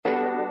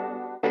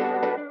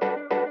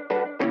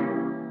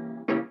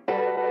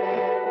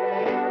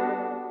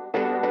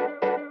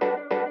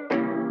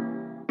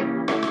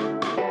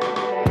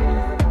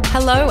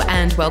Hello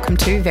and welcome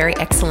to Very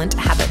Excellent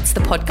Habits, the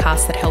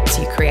podcast that helps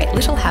you create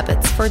little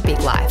habits for a big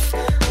life.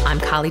 I'm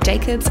Carly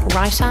Jacobs,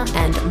 writer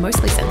and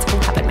mostly sensible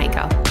habit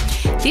maker.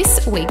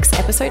 This week's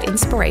episode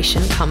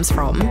inspiration comes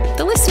from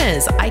the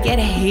listeners. I get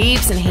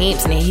heaps and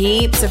heaps and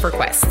heaps of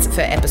requests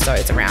for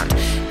episodes around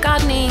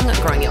gardening,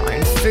 growing your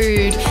own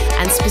food,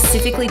 and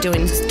specifically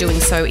doing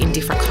so in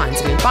different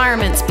kinds of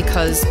environments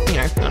because,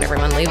 not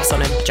everyone lives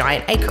on a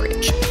giant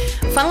acreage.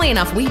 Funnily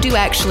enough, we do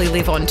actually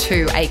live on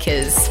 2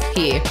 acres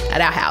here at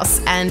our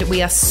house, and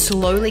we are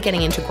slowly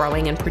getting into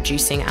growing and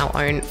producing our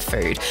own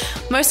food.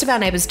 Most of our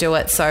neighbours do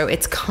it, so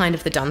it's kind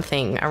of the done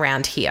thing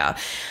around here.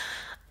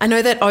 I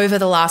know that over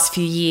the last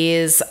few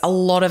years, a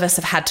lot of us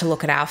have had to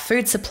look at our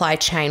food supply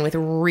chain with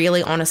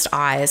really honest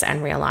eyes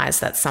and realise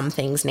that some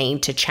things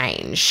need to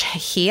change.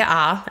 Here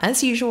are,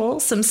 as usual,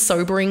 some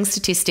sobering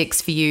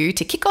statistics for you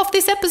to kick off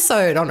this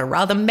episode on a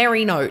rather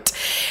merry note.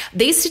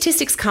 These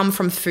statistics come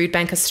from Food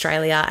Bank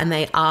Australia and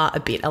they are a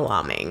bit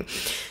alarming.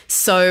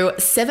 So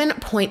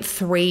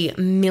 7.3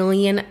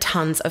 million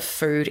tonnes of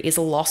food is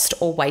lost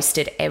or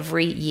wasted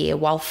every year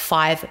while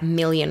 5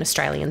 million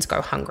Australians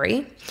go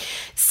hungry.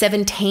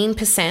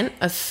 17%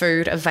 of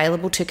food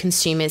available to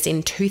consumers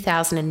in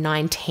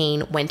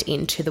 2019 went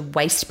into the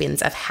waste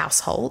bins of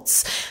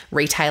households,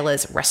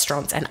 retailers,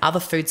 restaurants, and other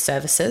food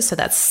services. So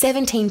that's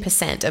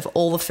 17% of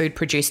all the food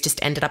produced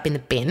just ended up in the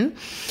bin.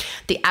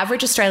 The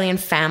average Australian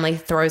family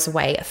throws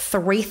away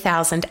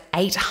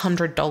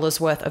 $3,800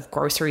 worth of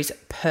groceries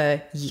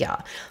per year.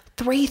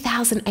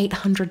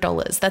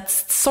 $3,800.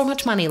 That's so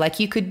much money. Like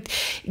you could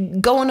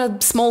go on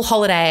a small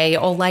holiday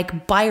or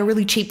like buy a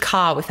really cheap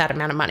car with that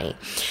amount of money.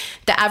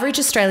 The average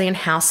Australian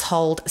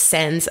household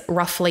sends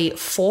roughly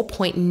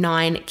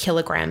 4.9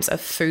 kilograms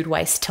of food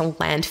waste to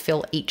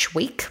landfill each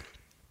week.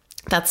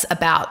 That's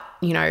about,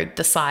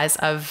 the size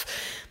of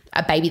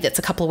a baby that's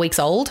a couple of weeks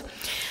old.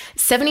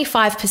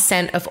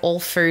 75% of all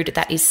food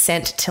that is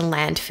sent to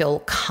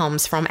landfill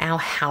comes from our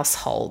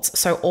households.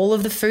 So all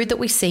of the food that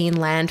we see in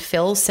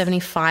landfill,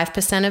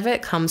 75% of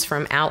it comes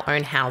from our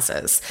own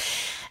houses.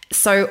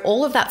 So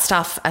all of that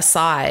stuff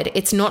aside,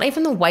 it's not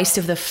even the waste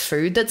of the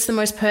food that's the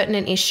most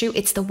pertinent issue.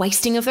 It's the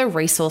wasting of the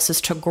resources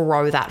to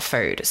grow that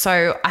food.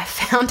 So I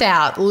found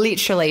out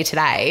literally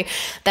today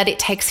that it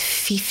takes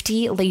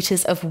 50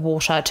 litres of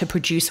water to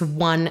produce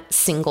one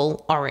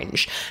single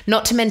orange,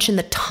 not to mention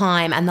the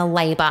time and the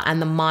labour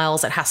and the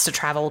miles it has to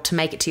travel to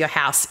make it to your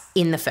house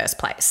in the first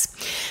place.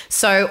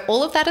 So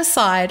all of that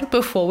aside,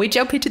 before we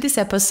jump into this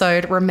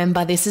episode,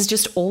 remember this is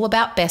just all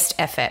about best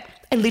effort.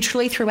 I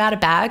literally threw out a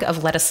bag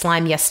of lettuce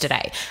slime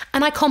yesterday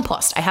and I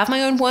compost. I have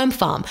my own worm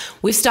farm.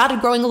 We've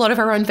started growing a lot of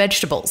our own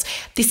vegetables.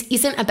 This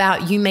isn't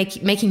about you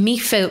making me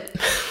feel...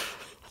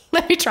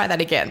 Let me try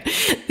that again.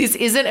 This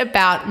isn't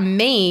about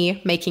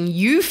me making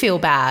you feel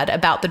bad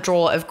about the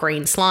drawer of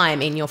green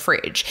slime in your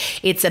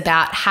fridge. It's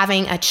about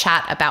having a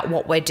chat about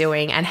what we're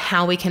doing and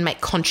how we can make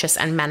conscious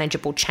and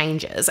manageable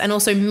changes. And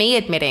also me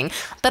admitting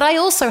that I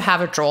also have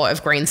a drawer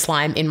of green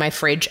slime in my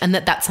fridge and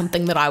that's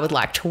something that I would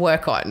like to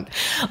work on.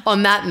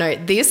 On that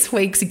note, this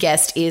week's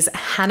guest is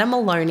Hannah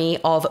Moloney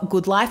of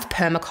Good Life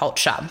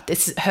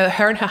Permaculture.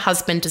 Her and her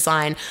husband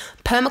design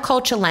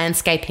permaculture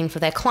landscaping for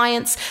their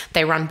clients.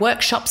 They run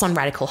workshops on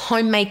radical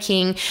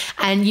homemaking,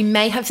 and you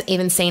may have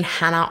even seen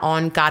Hannah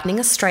on Gardening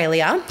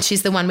Australia.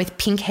 She's the one with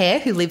pink hair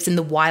who lives in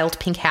the wild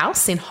pink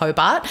house in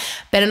Hobart.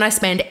 Ben and I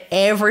spend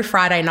every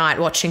Friday night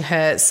watching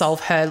her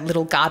solve her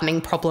little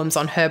gardening problems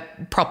on her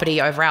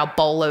property over our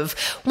bowl of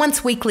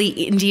once weekly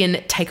Indian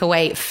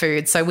takeaway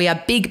food. So we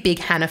are big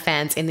Hannah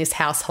fans in this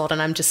household,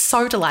 and I'm just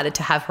so delighted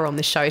to have her on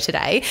the show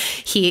today.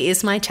 Here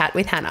is my chat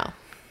with Hannah.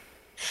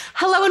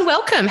 Hello and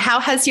welcome. How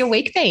has your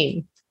week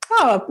been?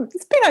 Oh,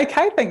 it's been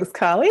okay. Thanks,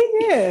 Carly.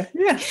 Yeah.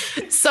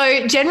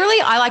 So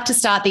generally I like to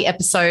start the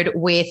episode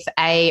with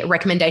a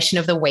recommendation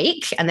of the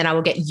week, and then I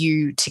will get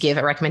you to give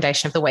a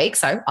recommendation of the week.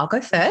 So I'll go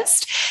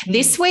first.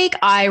 This week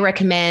I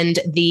recommend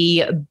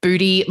the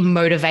Booty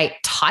Motivate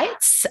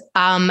tights.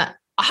 I'm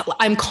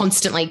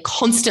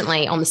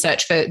constantly on the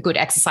search for good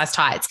exercise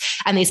tights,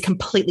 and these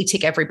completely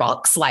tick every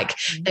box. Like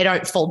they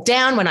don't fall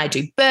down when I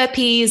do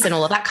burpees and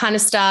all of that kind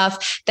of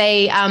stuff.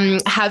 They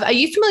are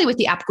you familiar with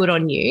the app Good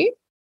On You?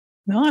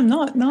 No, I'm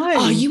not. No.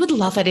 Oh, you would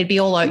love it. You'd be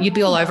all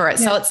over it.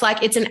 Yeah. So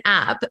it's an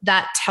app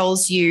that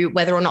tells you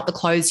whether or not the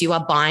clothes you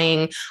are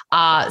buying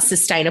are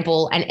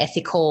sustainable and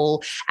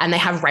ethical, and they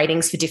have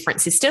ratings for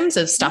different systems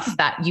of stuff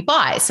that you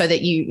buy, so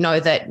that you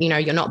know that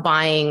you're not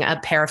buying a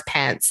pair of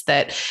pants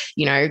that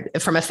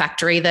from a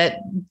factory that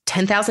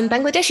 10,000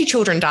 Bangladeshi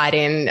children died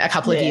in a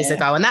couple of years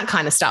ago, and that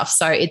kind of stuff.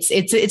 So it's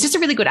just a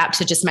really good app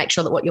to just make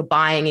sure that what you're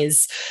buying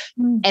is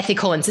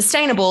ethical and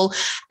sustainable.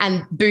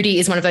 And Booty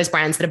is one of those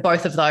brands that are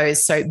both of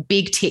those. So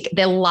big tick.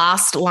 Their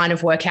last line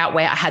of workout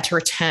where I had to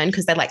return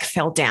because they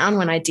fell down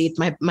when I did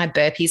my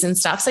burpees and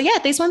stuff. So yeah,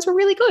 these ones were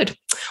really good.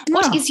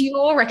 What is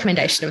your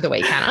recommendation of the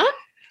week, Hannah?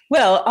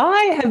 Well,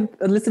 I have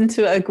listened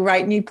to a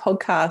great new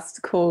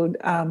podcast called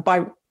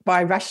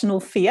by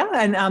Rational Fear,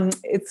 and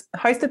it's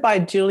hosted by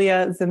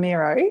Julia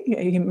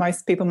Zamiro, who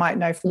most people might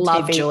know from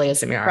Love TV. Julia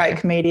Zamiro. Great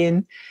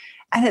comedian.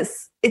 And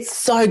it's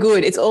so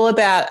good. It's all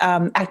about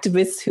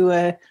activists who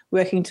are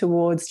working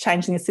towards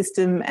changing the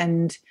system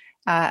and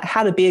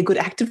how to be a good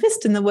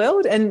activist in the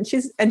world. And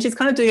she's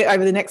kind of doing it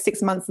over the next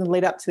 6 months in the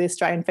lead up to the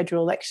Australian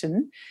federal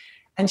election.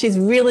 And she's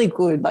really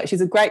good. Like,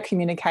 she's a great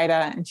communicator,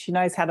 and she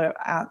knows how to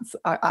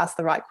ask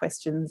the right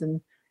questions.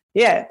 And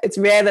yeah, it's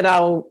rare that I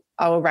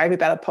will rave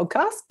about a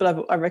podcast,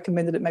 but I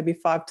recommended it maybe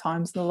 5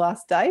 times in the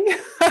last day.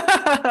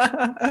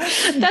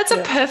 That's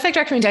a perfect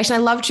recommendation. I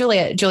love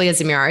Julia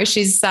Zamiro.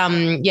 She's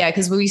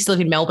because we used to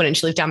live in Melbourne and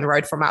she lived down the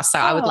road from us. So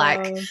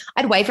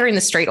I'd wave her in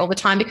the street all the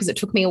time, because it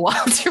took me a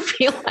while to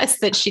realize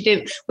that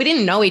we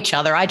didn't know each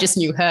other. I just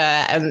knew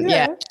her. And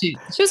she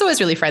was always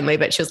really friendly,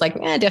 but she was like,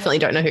 definitely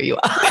don't know who you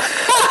are.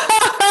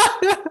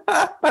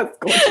 That's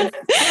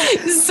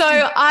gorgeous. So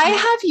I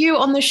have you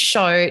on the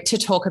show to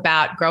talk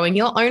about growing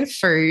your own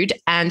food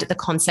and the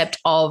concept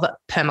of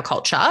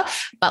permaculture.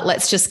 But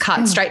let's just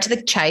cut straight to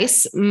the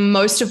chase.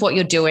 Most of what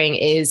you're doing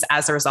is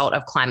as a result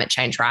of climate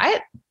change, right?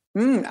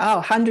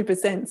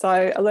 100%. So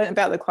I learned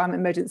about the climate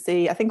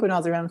emergency, I think when I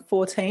was around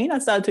 14. I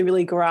started to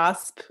really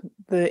grasp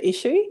the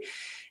issue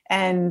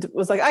and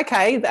was like,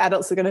 okay, the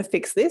adults are going to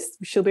fix this.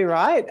 She'll be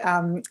right.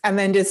 And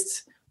then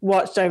just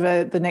watched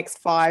over the next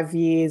 5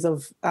 years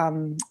of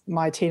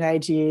my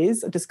teenage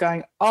years, just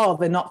going,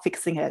 they're not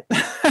fixing it.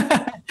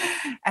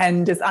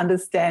 And just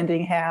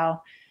understanding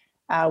how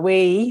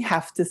we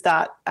have to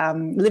start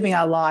living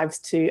our lives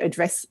to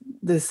address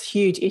this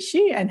huge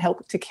issue and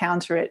help to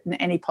counter it in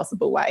any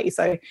possible way.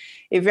 So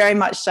it very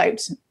much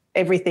shaped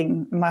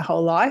everything in my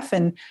whole life,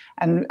 and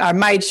I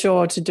made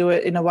sure to do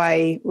it in a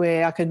way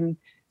where I can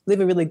live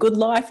a really good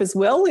life as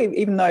well,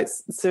 even though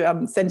it's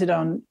centred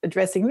on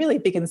addressing really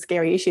big and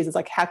scary issues. It's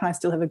like, how can I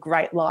still have a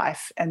great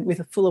life and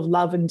full of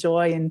love and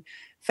joy and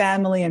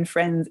family and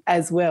friends,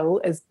 as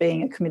well as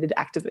being a committed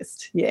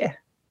activist? Yeah.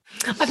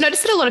 I've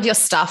noticed that a lot of your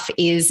stuff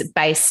is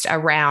based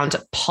around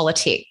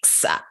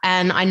politics,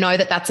 and I know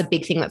that that's a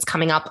big thing that's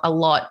coming up a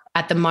lot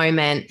at the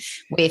moment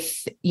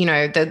with,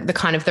 the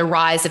kind of the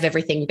rise of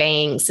everything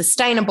being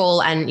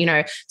sustainable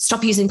and,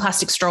 stop using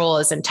plastic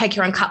straws and take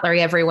your own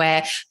cutlery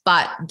everywhere.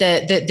 But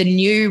the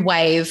new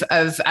wave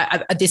of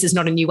this is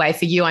not a new wave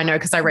for you, I know,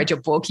 because I read your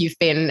book. You've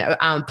been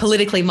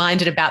politically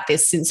minded about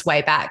this since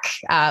way back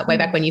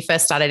when you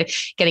first started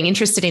getting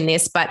interested in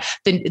this. But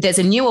there's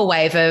a newer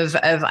wave of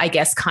I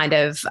guess, kind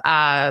of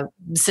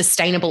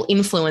sustainable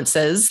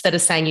influencers that are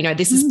saying,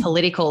 this is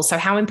political. So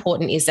how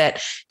important is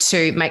it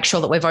to make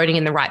sure that we're voting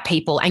in the right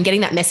people and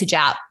getting that message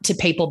out to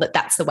people that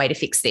that's the way to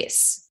fix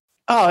this?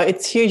 Oh,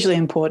 it's hugely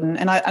important.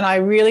 And I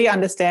really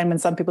understand when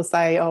some people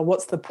say,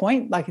 what's the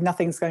point? Like,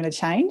 nothing's going to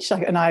change.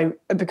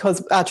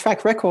 Because our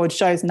track record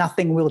shows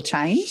nothing will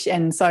change.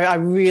 And so I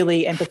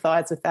really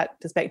empathise with that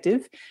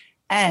perspective.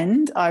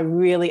 And I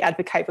really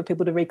advocate for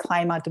people to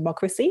reclaim our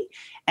democracy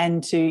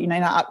and to, in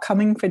our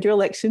upcoming federal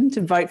election,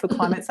 to vote for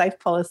climate safe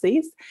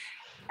policies.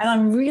 And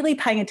I'm really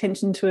paying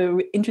attention to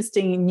an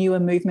interesting newer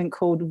movement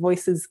called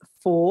Voices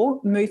For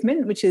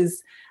movement, which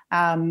is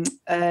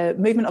a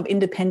movement of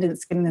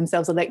independents getting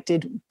themselves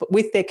elected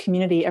with their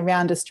community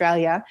around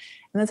Australia.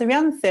 And there's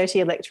around 30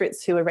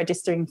 electorates who are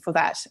registering for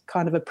that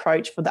kind of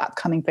approach for the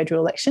upcoming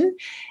federal election.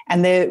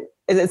 And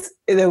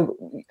they're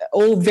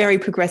all very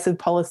progressive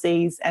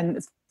policies, and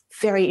it's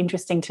very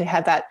interesting to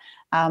have that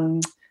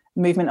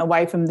movement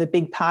away from the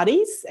big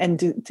parties and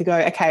to go,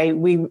 okay,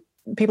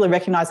 people are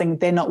recognising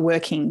they're not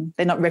working,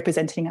 they're not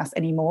representing us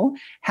anymore.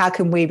 How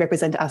can we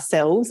represent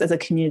ourselves as a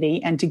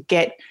community and to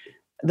get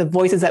the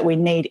voices that we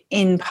need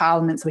in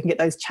Parliament so we can get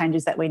those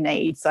changes that we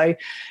need? So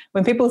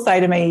when people say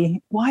to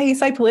me, why are you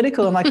so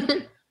political? I'm like,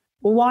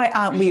 well, why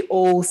aren't we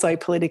all so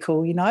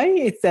political?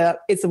 It's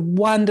a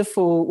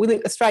wonderful,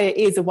 Australia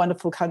is a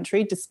wonderful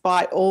country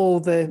despite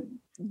all the,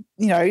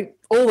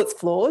 all its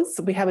flaws.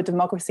 We have a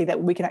democracy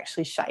that we can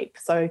actually shape.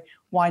 So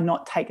why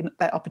not take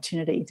that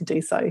opportunity to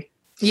do so?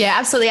 Yeah,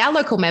 absolutely. Our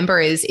local member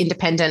is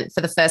independent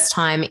for the first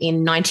time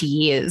in 90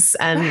 years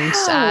and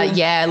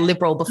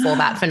Liberal before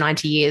that for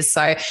 90 years.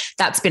 So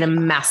that's been a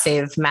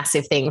massive,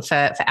 massive thing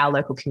for our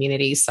local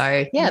community.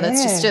 So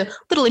that's just a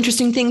little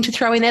interesting thing to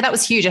throw in there. That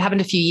was huge. It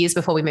happened a few years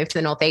before we moved to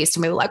the Northeast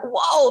and we were like,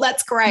 whoa,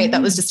 that's great.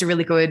 That was just a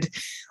really good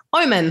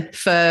omen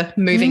for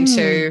moving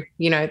to,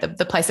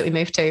 the place that we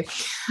moved to.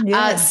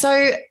 Yeah.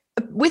 So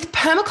with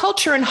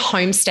permaculture and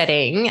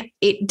homesteading,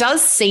 it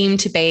does seem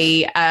to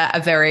be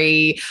a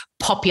very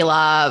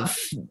popular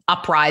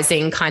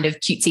uprising kind of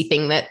cutesy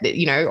thing that,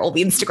 all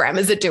the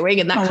Instagrammers are doing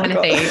and that kind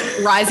of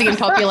thing, rising in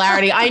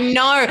popularity. I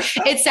know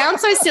it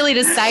sounds so silly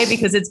to say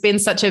because it's been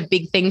such a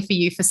big thing for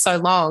you for so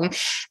long.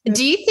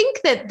 Do you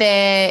think that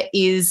there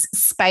is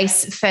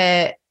space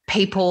for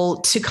people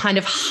to kind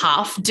of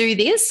half do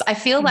this? I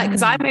feel like,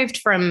 because I moved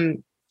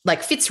from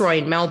like Fitzroy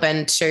in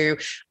Melbourne to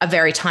a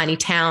very tiny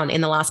town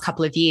in the last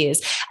couple of years.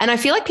 And I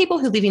feel like people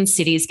who live in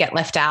cities get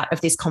left out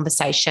of this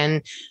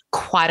conversation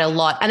quite a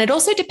lot. And it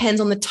also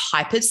depends on the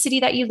type of city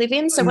that you live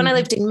in. So when I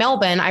lived in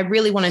Melbourne, I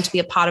really wanted to be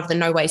a part of the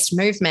no waste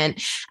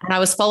movement. And I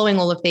was following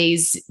all of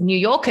these New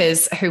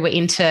Yorkers who were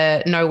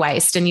into no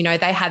waste. And, you know,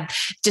 they had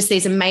just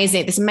this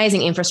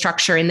amazing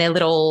infrastructure in their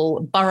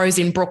little boroughs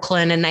in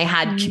Brooklyn, and they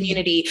had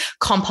community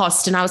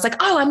compost. And I was like,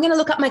 oh, I'm going to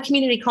look up my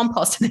community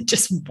compost. And it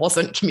just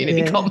wasn't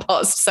community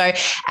compost. So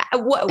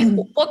what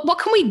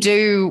can we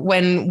do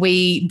when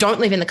we don't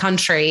live in the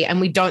country and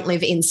we don't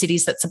live in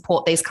cities that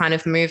support these kind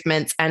of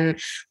movements? And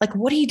like,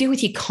 what do you do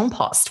with your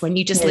compost when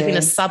you just live in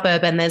a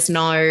suburb and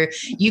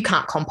you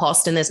can't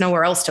compost and there's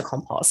nowhere else to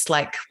compost?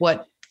 Like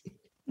what?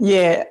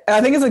 Yeah,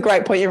 I think it's a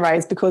great point you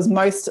raised, because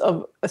most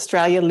of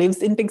Australia lives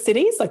in big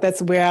cities. Like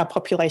that's where our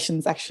population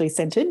is actually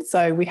centred.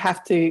 So we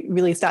have to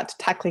really start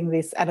tackling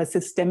this at a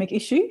systemic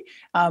issue,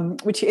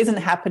 which isn't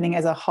happening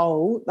as a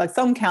whole. Like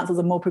some councils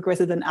are more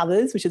progressive than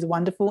others, which is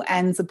wonderful,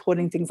 and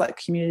supporting things like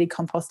community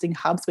composting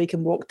hubs where you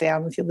can walk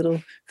down with your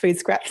little food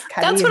scraps.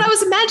 That's what I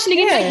was imagining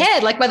in my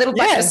head, like my little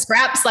bucket of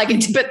scraps,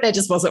 but there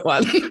just wasn't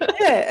one.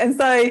 And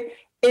so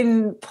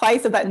in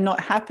place of that not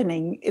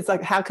happening, it's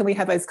like, how can we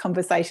have those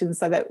conversations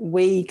so that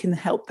we can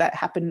help that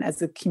happen as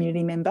a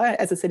community member,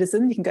 as a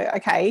citizen? You can go,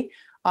 okay,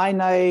 I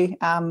know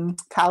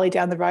Carly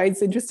down the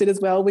road's interested as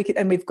well.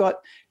 And we've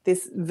got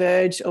this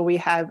verge, or we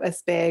have a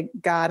spare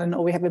garden,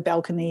 or we have a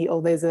balcony,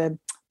 or there's a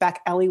back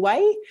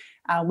alleyway.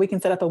 We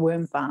can set up a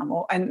worm farm.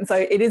 And so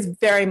it is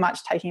very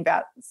much taking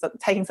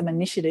some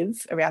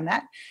initiative around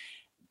that.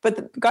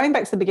 But going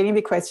back to the beginning of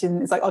your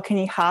question, it's like, oh, can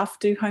you half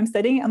do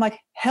homesteading? I'm like,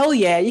 hell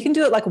yeah, you can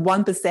do it like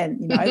 1%,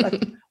 you know,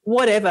 like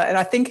whatever. And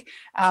I think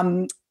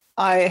I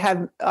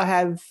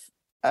have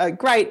a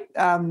great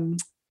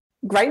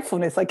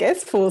gratefulness, I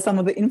guess, for some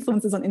of the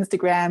influencers on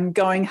Instagram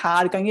going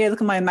hard, going, yeah,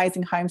 look at my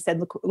amazing homestead,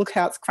 look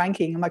how it's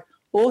cranking. I'm like,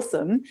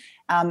 awesome.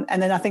 And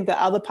then I think the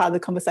other part of the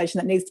conversation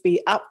that needs to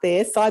be up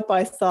there side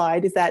by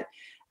side is that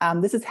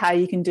this is how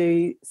you can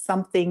do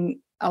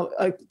something.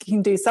 You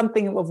can do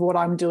something of what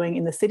I'm doing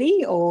in the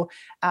city,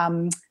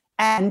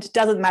 and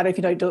doesn't matter if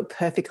you don't do it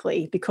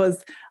perfectly,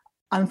 because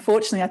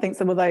unfortunately I think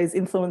some of those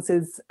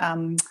influencers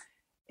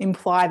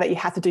imply that you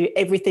have to do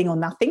everything or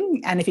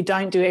nothing, and if you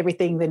don't do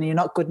everything then you're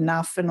not good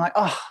enough, and like,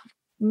 oh,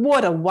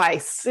 what a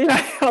waste, you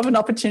know, of an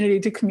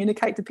opportunity to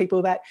communicate to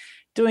people that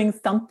doing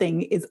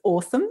something is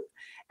awesome.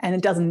 And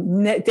it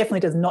definitely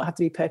does not have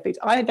to be perfect.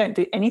 I don't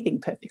do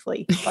anything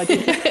perfectly. I do.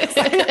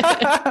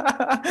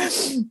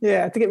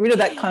 Yeah, to get rid of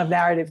that kind of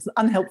narrative is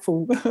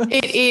unhelpful.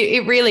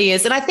 It really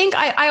is. And I think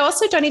I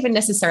also don't even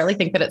necessarily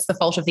think that it's the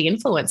fault of the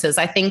influencers.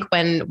 I think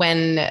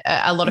when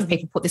a lot of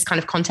people put this kind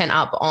of content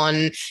up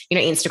on, you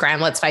know,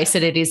 Instagram, let's face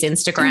it, it is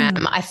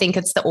Instagram. I think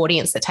it's the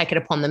audience that take it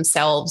upon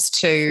themselves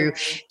to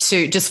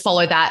just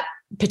follow that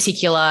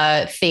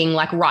particular thing,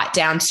 like right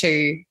down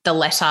to the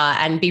letter,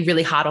 and be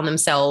really hard on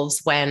themselves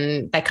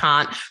when they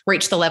can't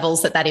reach the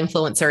levels that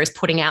influencer is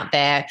putting out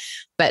there.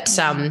 But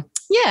so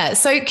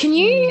can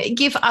you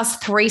give us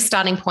 3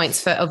 starting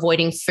points for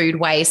avoiding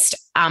food waste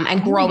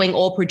and growing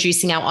or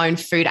producing our own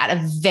food at a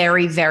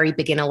very, very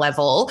beginner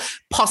level,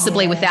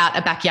 possibly without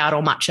a backyard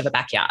or much of a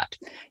backyard?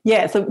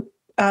 Yeah, so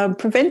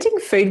preventing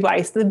food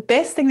waste, the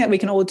best thing that we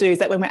can all do is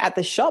that when we're at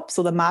the shops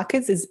or the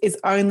markets is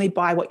only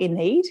buy what you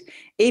need.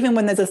 Even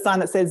when there's a sign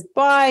that says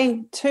buy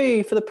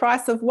 2 for the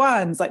price of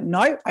 1, it's like,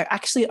 no, I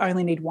actually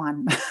only need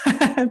 1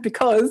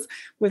 because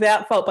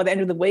without fault, by the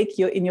end of the week,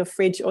 you're in your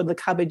fridge or the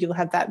cupboard, you'll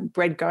have that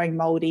bread going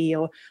moldy,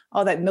 or,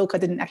 oh, that milk I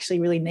didn't actually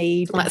really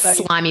need. That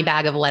slimy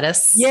bag of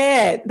lettuce.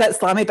 Yeah, that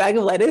slimy bag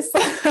of lettuce.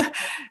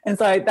 And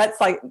so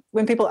that's like,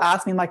 when people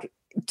ask me, I'm like,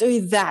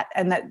 do that,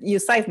 and that you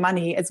save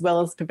money as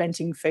well as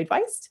preventing food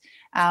waste.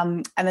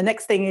 And the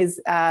next thing is,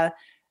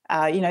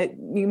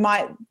 you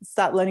might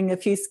start learning a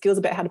few skills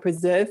about how to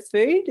preserve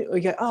food, or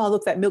you go, oh,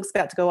 look, that milk's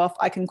about to go off.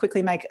 I can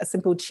quickly make a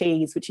simple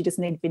cheese, which you just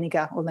need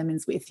vinegar or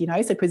lemons with, you know,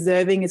 so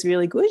preserving is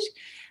really good.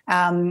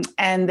 I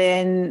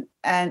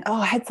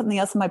had something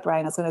else in my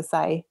brain I was going to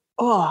say.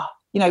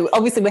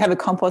 Obviously we have a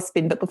compost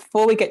bin, but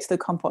before we get to the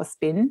compost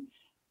bin,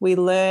 we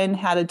learn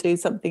how to do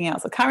something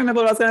else. I can't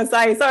remember what I was going to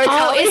say. Sorry,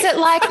 Carly. Is it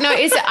like, no,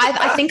 is it,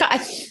 I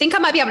think I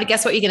might be able to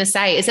guess what you're going to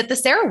say. Is it the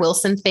Sarah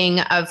Wilson thing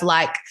of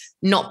like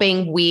not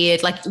being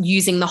weird, like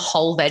using the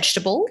whole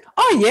vegetable?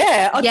 Oh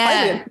yeah.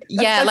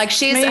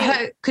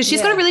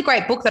 She's got a really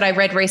great book that I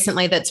read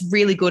recently that's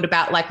really good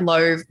about like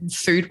low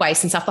food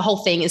waste and stuff. The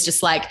whole thing is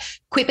just like,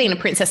 quit being a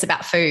princess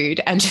about food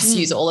and just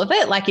use all of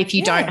it. Like if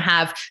you don't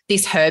have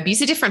this herb,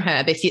 use a different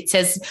herb. If it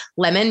says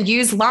lemon,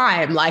 use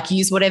lime, like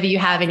use whatever you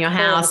have in your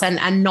house,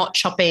 and not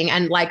chopping.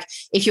 And like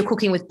if you're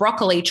cooking with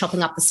broccoli,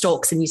 chopping up the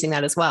stalks and using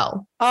that as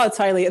well. Oh,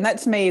 totally. And that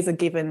to me is a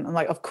given. I'm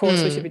like, of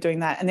course we should be doing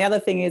that. And the other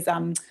thing is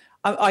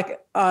I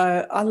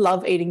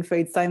love eating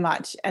food so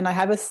much, and I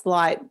have a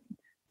slight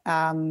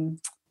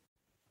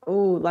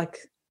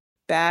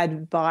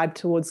bad vibe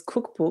towards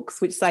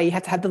cookbooks which say you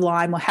have to have the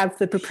lime or have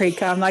the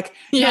paprika. I'm like,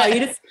 no,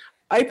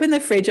 open the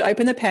fridge,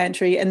 open the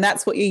pantry, and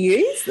that's what you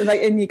use,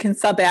 and you can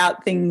sub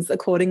out things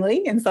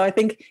accordingly. And so I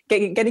think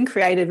getting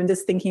creative and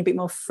just thinking a bit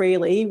more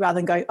freely rather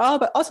than going, oh,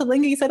 but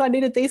Ottolenghi said I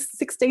needed these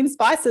 16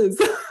 spices.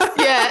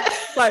 Yeah.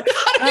 Like,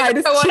 I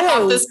don't know what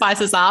half the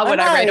spices are when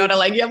I read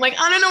Ottolenghi. I'm like,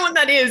 I don't know what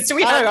that is. Do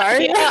we have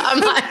that here? I'm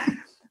like...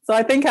 So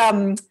I think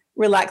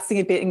relaxing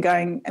a bit and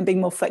going and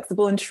being more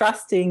flexible and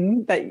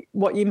trusting that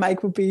what you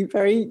make will be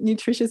very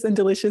nutritious and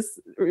delicious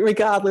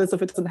regardless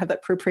if it doesn't have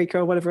that paprika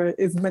or whatever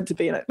is meant to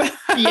be in it.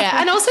 Yeah.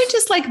 And also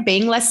just like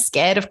being less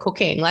scared of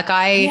cooking. Like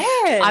I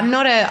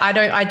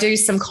do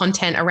some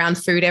content around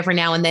food every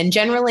now and then,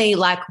 generally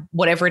like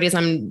whatever it is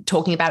I'm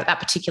talking about at that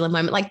particular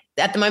moment. Like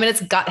at the moment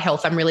it's gut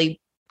health. I'm really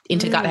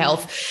into gut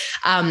health.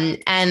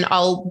 And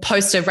I'll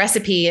post a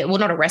recipe. Well,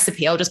 not a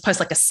recipe. I'll just post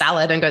like a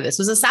salad and go, this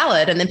was a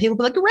salad. And then people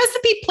will be like, a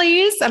recipe,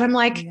 please. And I'm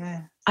like,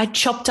 I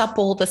chopped up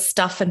all the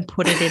stuff and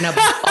put it in a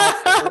bowl.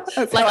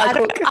 Like,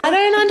 I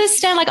don't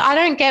understand. Like, I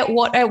don't get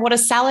what a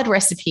salad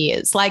recipe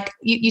is. Like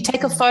you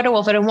take a photo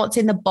of it and what's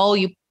in the bowl,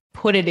 you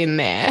put it in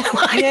there.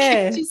 Like,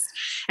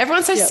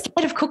 everyone's so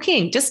scared of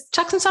cooking. Just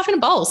chuck some stuff in a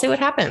bowl, see what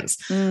happens.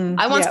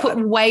 I once put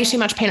way too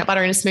much peanut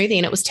butter in a smoothie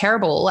and it was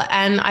terrible.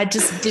 And I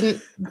just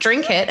didn't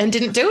drink it and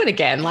didn't do it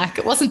again. Like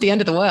it wasn't the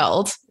end of the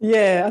world.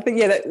 Yeah, I think,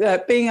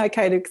 that being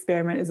okay to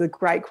experiment is a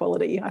great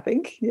quality, I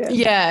think.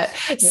 Yeah.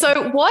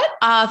 So what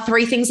are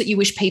 3 things that you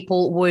wish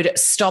people would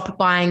stop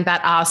buying that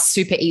are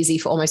super easy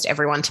for almost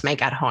everyone to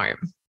make at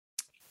home?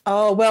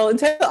 Oh, well,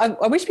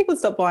 I wish people would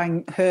stop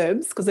buying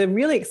herbs because they're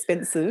really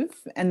expensive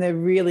and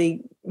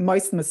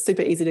most of them are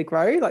super easy to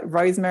grow. Like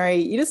rosemary,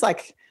 you just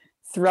like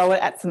throw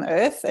it at some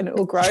earth and it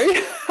will grow.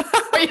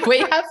 We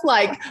have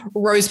like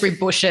rosemary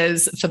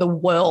bushes for the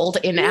world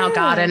in our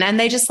garden and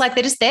they're just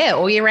there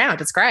all year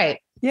round. It's great.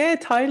 Yeah,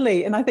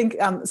 totally. And I think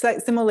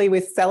similarly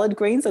with salad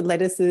greens or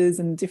lettuces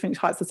and different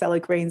types of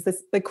salad greens,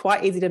 they're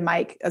quite easy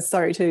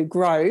to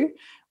grow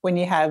when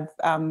you have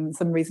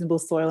some reasonable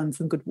soil and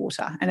some good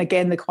water. And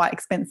again, they're quite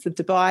expensive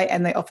to buy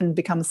and they often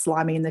become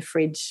slimy in the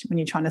fridge when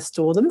you're trying to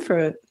store them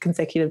for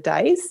consecutive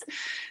days.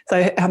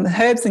 So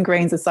herbs and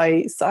greens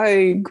are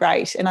so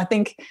great. And I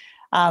think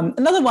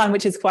another one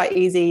which is quite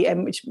easy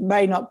and which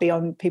may not be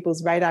on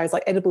people's radar is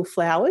like edible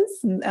flowers.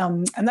 And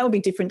that will be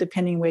different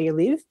depending where you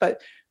live.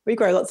 But we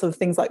grow lots of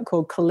things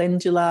called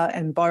calendula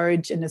and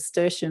borage and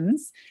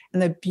nasturtiums, and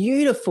they're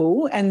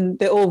beautiful and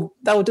they'll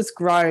just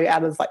grow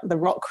out of like the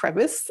rock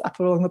crevice up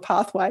along the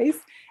pathways.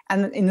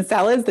 And in the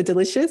salads, they're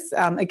delicious.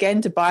 Again,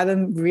 to buy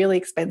them, really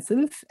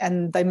expensive,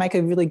 and they make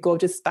a really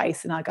gorgeous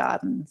space in our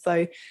garden.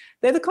 So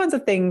they're the kinds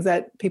of things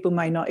that people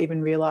may not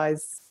even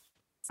realise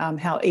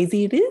how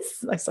easy it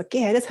is. It's like,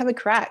 just have a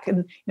crack.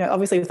 And,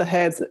 obviously with the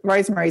herbs,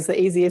 rosemary is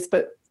the easiest,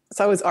 but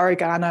so is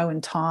oregano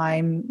and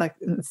thyme, like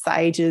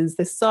sages.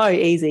 They're so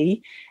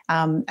easy.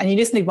 And you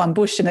just need one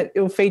bush and it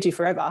will feed you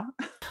forever.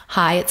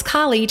 Hi, it's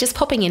Carly, just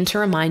popping in to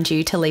remind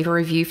you to leave a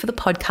review for the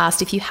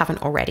podcast if you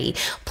haven't already.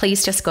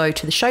 Please just go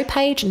to the show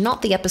page,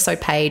 not the episode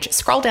page,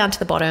 scroll down to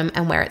the bottom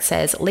and where it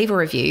says leave a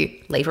review,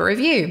 leave a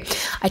review.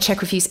 I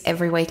check reviews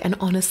every week and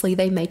honestly,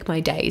 they make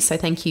my day. So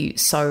thank you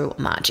so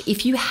much.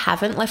 If you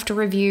haven't left a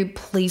review,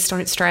 please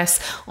don't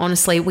stress.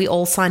 Honestly, we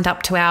all signed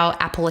up to our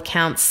Apple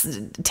accounts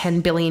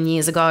 10 billion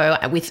years ago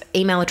with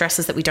email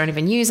addresses that we don't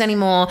even use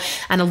anymore.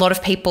 And a lot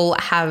of people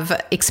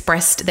have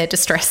expressed their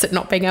distress at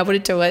not being able to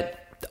do it.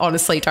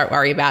 Honestly, don't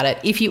worry about it.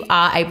 If you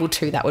are able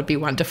to, that would be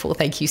wonderful.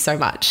 Thank you so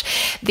much.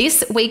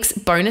 This week's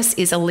bonus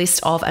is a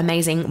list of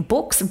amazing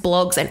books,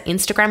 blogs, and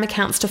Instagram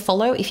accounts to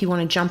follow. If you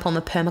want to jump on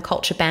the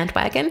permaculture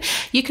bandwagon,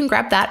 you can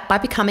grab that by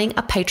becoming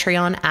a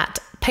Patreon at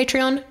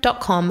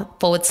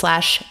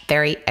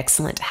patreon.com/very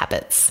excellent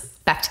habits.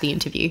 Back to the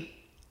interview.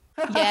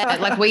 Yeah,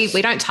 like we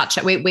don't touch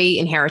it. We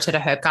inherited a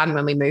herb garden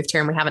when we moved here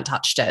and we haven't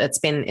touched it. It's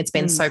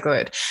been so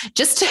good.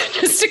 Just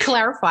to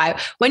clarify,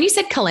 when you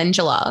said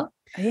calendula,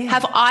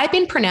 have I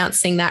been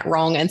pronouncing that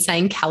wrong and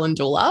saying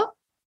calendula?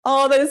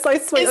 Oh, that is so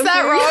sweet. Is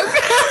that wrong?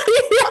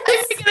 I've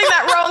been getting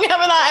that wrong,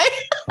 haven't I?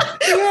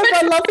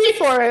 Yes, I love you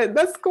for it.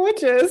 That's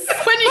gorgeous.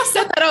 When you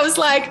said that, I was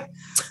like,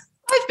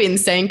 I've been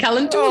saying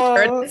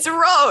calendula. Oh. It's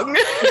wrong.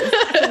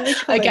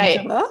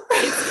 Okay.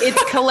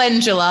 It's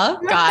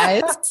calendula,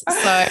 guys.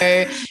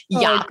 So,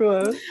 yeah. Oh,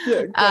 good.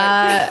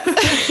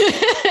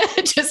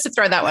 Just to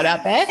throw that one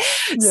out there.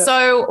 Yeah.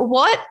 So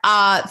what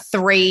are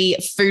 3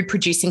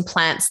 food-producing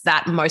plants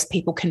that most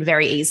people can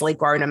very easily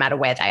grow no matter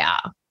where they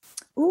are?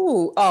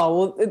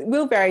 Well, it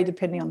will vary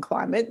depending on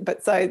climate,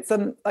 but so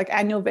some like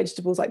annual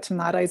vegetables like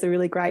tomatoes are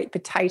really great.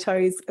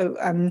 Potatoes,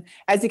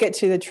 as you get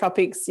to the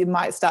tropics, you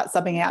might start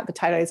subbing out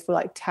potatoes for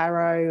like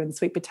taro and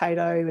sweet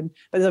potato,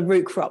 but there's a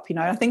root crop,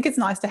 I think it's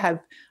nice to have.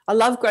 I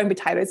love growing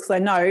potatoes because I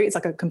know it's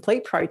like a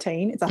complete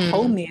protein. It's a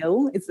whole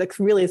meal. It's like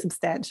really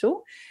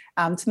substantial.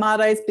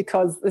 Tomatoes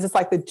because this is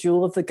like the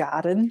jewel of the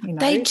garden.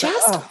 They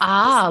just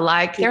are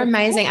like they're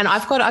amazing. And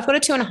I've got a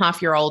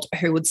 2.5-year-old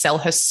who would sell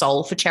her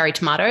soul for cherry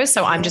tomatoes.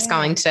 So I'm just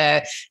going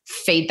to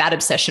feed that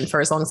obsession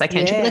for as long as I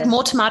can. She'll be like,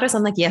 more tomatoes.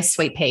 I'm like, yes,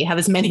 sweet pea, have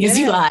as many as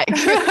you like.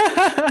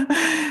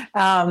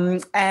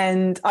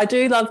 And I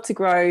do love to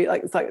grow,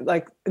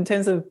 like in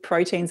terms of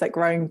proteins, like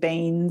growing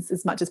beans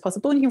as much as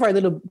possible. And you can grow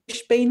little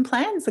bush bean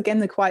plants. Again,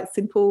 they're quite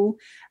simple.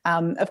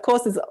 Of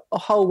course, there's a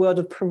whole world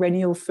of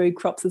perennial food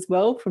crops as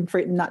well, from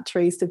fruit and nut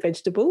trees to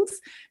vegetables.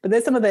 But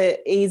there's some of the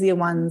easier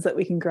ones that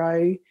we can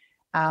grow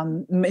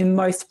in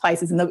most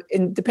places.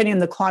 And depending on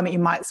the climate, you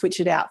might switch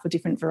it out for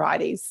different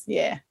varieties.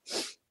 Yeah.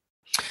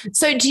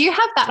 So do you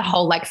have that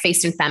whole like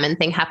feast and famine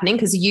thing happening?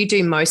 Because you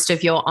do most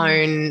of your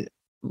own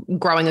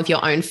growing of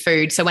your own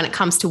food. So when it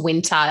comes to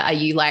winter, are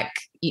you like,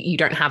 you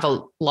don't have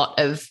a lot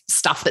of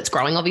stuff that's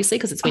growing, obviously,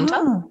 because it's winter?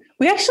 Oh,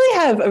 we actually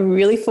have a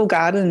really full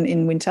garden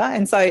in winter.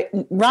 And so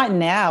right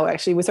now,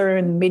 actually, we're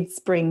in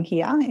mid-spring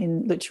here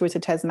in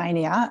Lutruwita,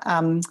 Tasmania,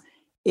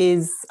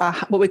 is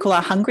what we call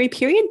our hungry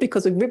period,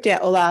 because we've ripped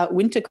out all our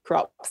winter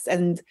crops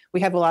and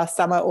we have all our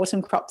summer,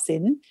 autumn crops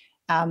in,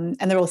 and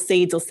they're all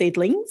seeds or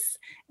seedlings.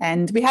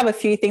 And we have a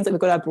few things, like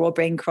we've got our broad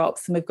bean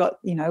crops, and we've got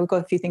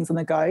a few things on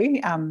the go.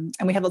 And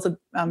we have lots of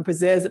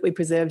preserves that we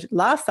preserved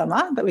last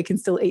summer that we can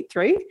still eat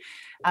through.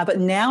 But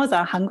now is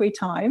our hungry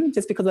time,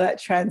 just because of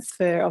that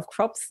transfer of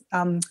crops.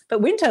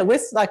 But winter,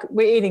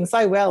 we're eating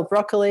so well: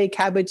 broccoli,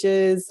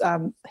 cabbages,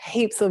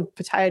 heaps of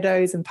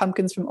potatoes and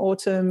pumpkins from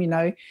autumn.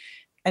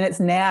 And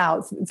it's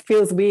now, it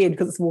feels weird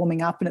because it's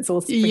warming up and it's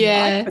all spring-like.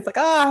 Yeah. It's like,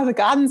 the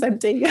garden's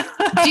empty.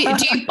 do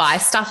you buy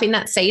stuff in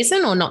that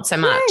season or not so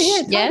much?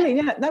 Yeah, totally.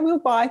 Yeah. No, we'll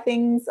buy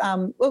things.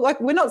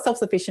 We're not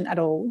self-sufficient at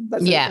all.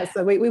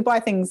 So we buy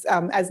things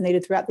as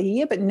needed throughout the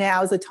year, but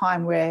now is a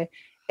time where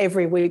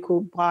every week we'll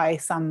buy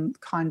some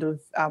kind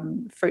of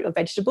fruit or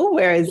vegetable,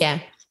 whereas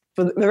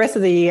for the rest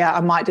of the year,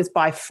 I might just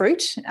buy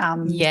fruit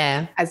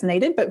as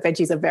needed, but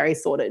veggies are very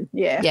sorted.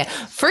 Yeah.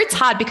 Fruit's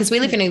hard because we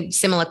live in a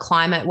similar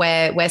climate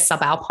where we're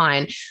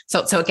subalpine.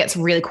 So it gets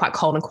really quite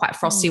cold and quite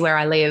frosty where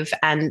I live.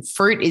 And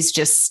fruit is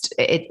just,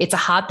 it's a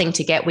hard thing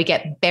to get. We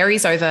get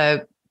berries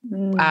over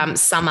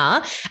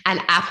summer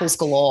and apples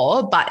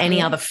galore, but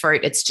any other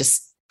fruit, it's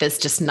just, there's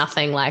just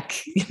nothing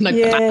like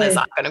bananas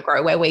aren't going to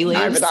grow where we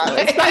live. No,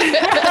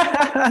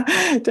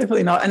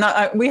 definitely not.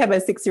 And we have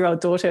a 6-year-old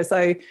daughter,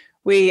 so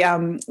we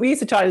used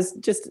to try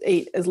to just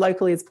eat as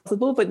locally as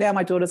possible, but now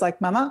my daughter's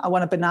like, Mama, I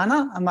want a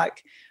banana. I'm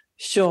like,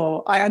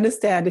 sure, I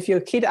understand. If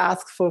your kid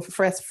asks for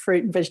fresh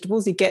fruit and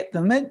vegetables, you get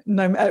them,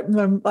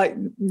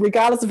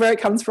 regardless of where it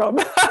comes from.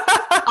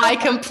 I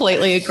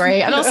completely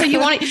agree. And also you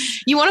want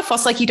to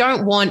foster, like, you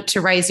don't want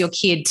to raise your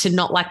kid to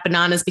not like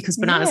bananas because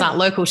bananas aren't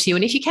local to you.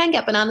 And if you can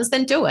get bananas,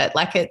 then do it.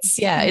 Like it's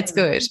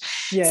good.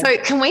 Yeah. So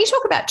can we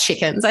talk about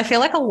chickens? I feel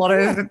like a lot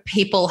of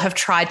people have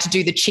tried to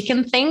do the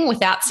chicken thing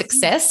without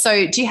success.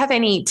 So do you have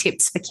any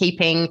tips for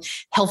keeping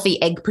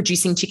healthy egg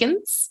producing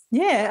chickens?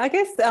 Yeah, I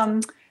guess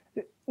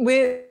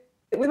with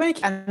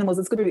many animals,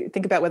 it's good to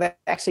think about where they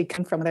actually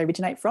come from, where they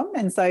originate from.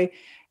 And so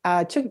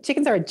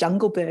chickens are a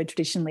jungle bird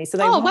traditionally. So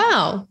they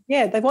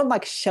want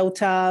like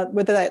shelter,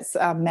 whether that's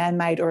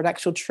man-made or an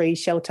actual tree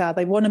shelter.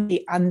 They want to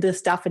be under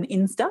stuff and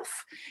in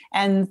stuff.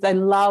 And they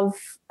love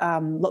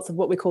lots of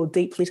what we call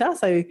deep litter.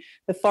 So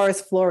the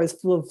forest floor is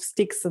full of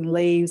sticks and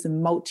leaves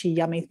and mulchy,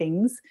 yummy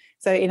things.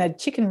 So in a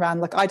chicken run,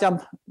 like I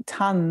dump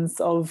tons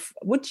of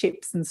wood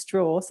chips and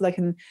straw so they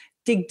can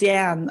dig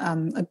down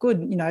a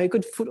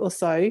good foot or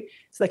so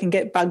they can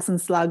get bugs and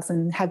slugs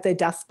and have their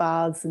dust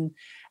baths, and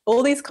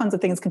all these kinds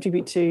of things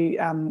contribute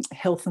to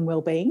health and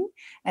well-being.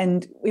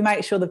 And we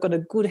make sure they've got a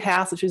good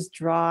house which is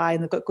dry,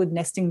 and they've got good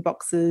nesting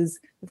boxes,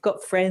 they've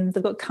got friends,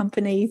 they've got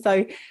company.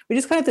 So we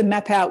just kind of have to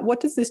map out,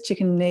 what does this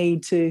chicken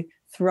need to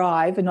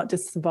thrive and not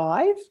just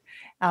survive?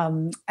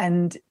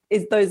 And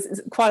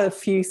there's quite a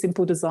few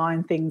simple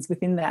design things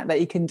within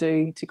that you can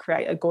do to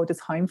create a gorgeous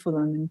home for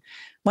them. And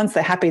once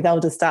they're happy, they'll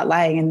just start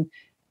laying. And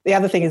the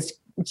other thing is,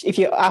 if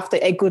you're after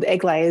good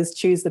egg layers,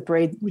 choose the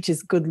breed which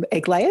is good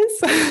egg layers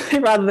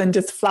rather than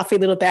just fluffy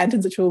little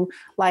bantams which will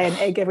lay an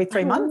egg every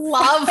 3 months. I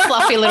love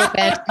fluffy little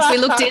bantams. We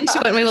looked into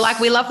it and we were like,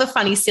 we love the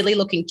funny, silly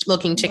looking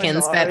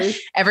chickens, but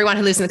everyone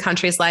who lives in the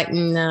country is like,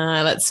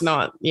 no, that's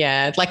not.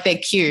 Yeah, like they're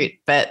cute,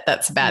 but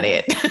that's about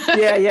it.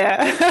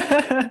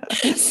 Yeah.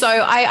 So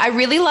I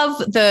really love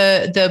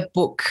the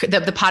book,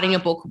 the part in your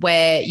book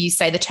where you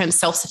say the term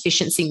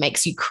self-sufficiency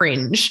makes you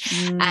cringe,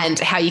 and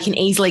how you can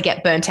easily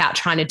get burnt out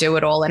trying to do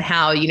it all, and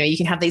how you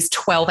can have these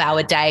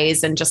 12-hour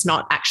days and just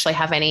not actually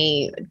have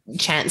any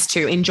chance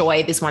to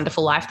enjoy this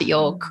wonderful life that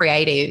you're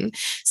creating.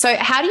 So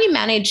how do you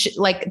manage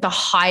like the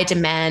high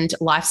demand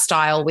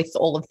lifestyle with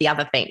all of the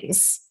other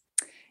things?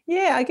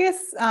 Yeah, I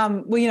guess,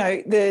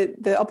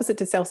 the opposite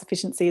to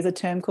self-sufficiency is a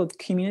term called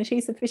community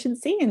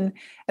sufficiency. And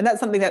that's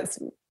something that's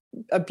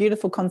a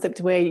beautiful concept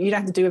where you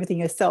don't have to do everything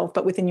yourself,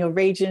 but within your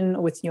region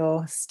or within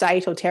your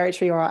state or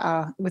territory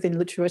or within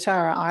Lutruwita,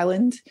 our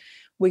island,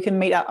 we can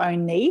meet our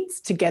own needs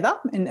together,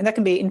 and that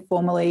can be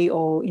informally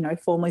or,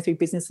 formally through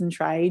business and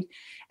trade.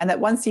 And that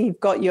once you've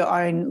got your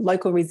own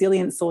local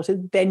resilience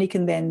sorted, then you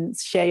can then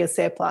share your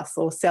surplus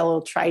or sell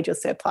or trade your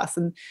surplus.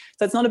 And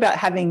so it's not about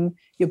having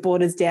your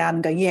borders down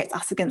and going, yeah, it's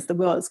us against the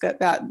world. It's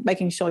about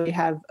making sure you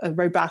have a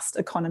robust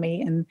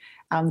economy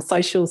and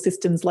social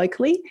systems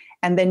locally,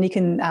 and then you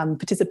can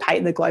participate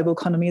in the global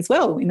economy as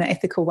well in an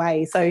ethical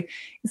way. So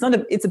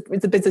it's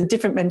a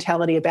different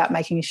mentality about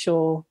making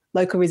sure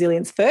local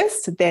resilience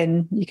first,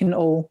 then you can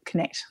all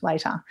connect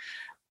later.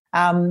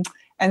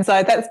 And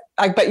so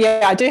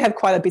I do have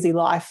quite a busy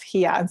life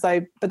here. And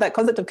so, but that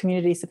concept of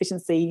community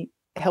sufficiency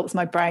helps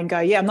my brain go,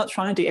 I'm not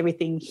trying to do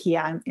everything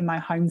here in my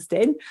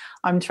homestead.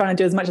 I'm trying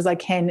to do as much as I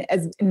can,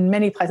 as in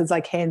many places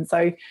I can.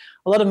 So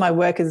a lot of my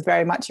work is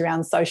very much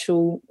around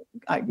social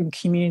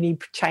community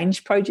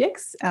change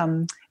projects.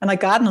 And I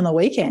garden on the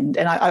weekend,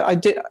 and I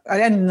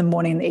end in the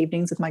morning and the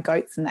evenings with my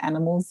goats and the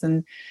animals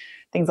and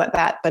things like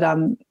that. But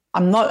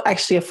I'm not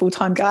actually a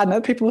full-time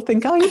gardener. People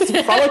think, you're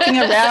just frolicking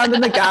around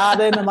in the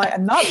garden. I'm like,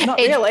 not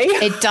really.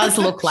 It does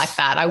look like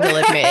that, I will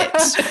admit.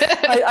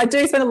 I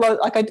do spend a lot,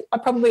 I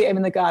probably am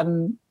in the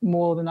garden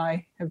more than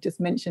I have just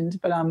mentioned,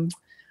 but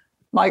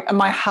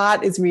my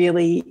heart is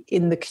really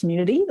in the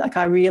community.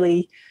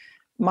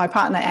 My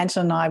partner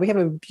Angela and I, we have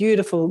a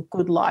beautiful,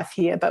 good life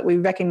here, but we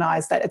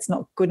recognise that it's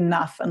not good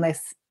enough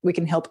unless we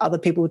can help other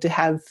people to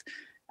have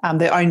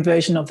their own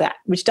version of that,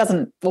 which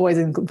doesn't always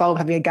involve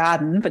having a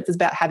garden, but it's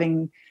about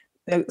having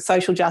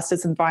social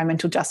justice,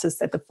 environmental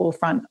justice at the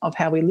forefront of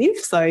how we live.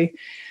 So,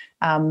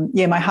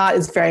 my heart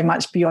is very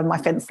much beyond my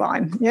fence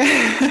line.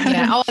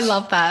 Yeah. Oh, I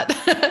love that.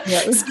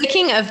 Yeah.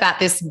 Speaking of that,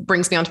 this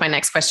brings me on to my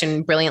next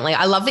question brilliantly.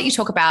 I love that you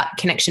talk about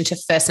connection to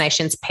First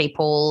Nations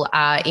people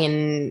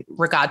in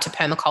regard to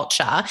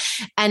permaculture.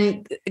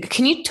 And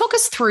can you talk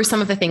us through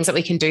some of the things that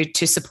we can do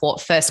to support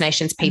First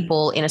Nations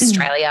people in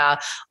Australia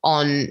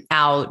on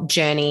our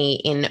journey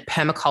in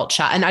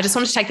permaculture? And I just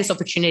want to take this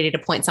opportunity to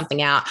point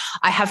something out.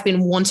 I have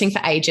been wanting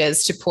for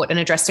ages to put an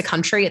address to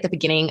country at the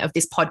beginning of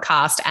this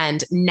podcast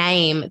and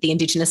name the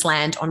Indigenous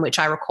land on which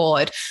I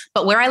record.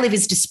 But where I live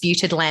is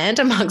disputed land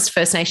amongst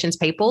First Nations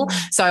people.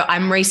 So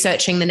I'm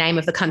researching the name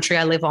of the country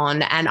I live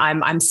on, and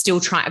I'm still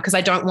trying, because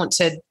I don't want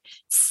to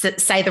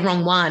say the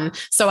wrong one.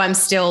 So I'm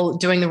still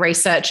doing the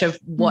research of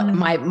what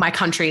my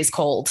country is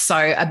called. So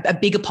a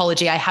big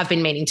apology. I have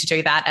been meaning to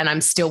do that, and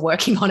I'm still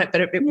working on it,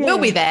 but it will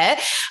be there.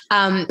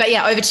 But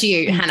over to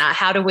you, Hannah.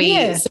 How do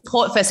we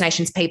support First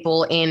Nations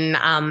people in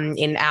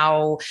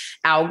our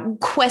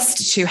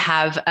quest to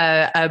have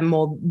a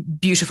more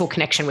beautiful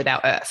connection with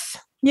our earth?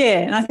 Yeah,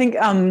 and I think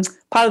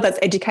part of that's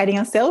educating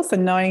ourselves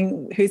and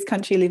knowing whose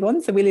country you live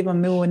on. So we live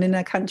on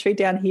Milwinina country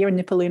down here in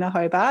Nipaluna,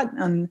 Hobart,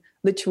 on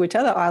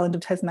Lutruwita, the island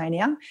of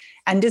Tasmania,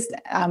 and just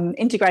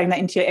integrating that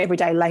into your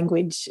everyday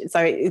language so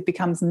it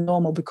becomes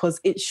normal,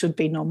 because it should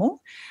be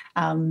normal.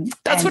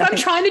 That's what I'm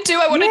trying to do.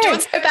 I want to do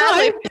it so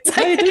badly.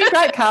 No, you're doing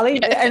great,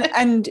 Carly.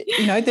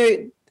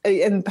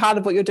 And part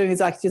of what you're doing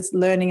is just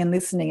learning and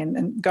listening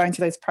and going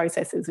through those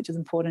processes, which is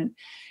important.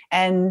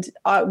 And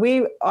I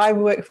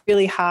work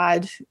really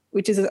hard,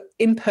 which is an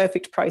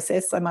imperfect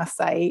process, I must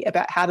say,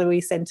 about how do we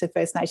centre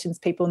First Nations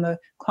people in the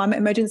climate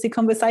emergency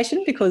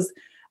conversation, because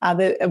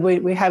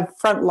we have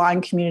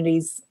frontline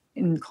communities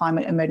in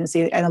climate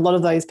emergency, and a lot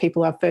of those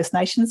people are First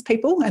Nations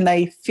people, and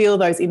they feel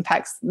those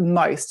impacts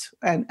most.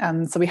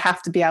 And so we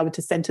have to be able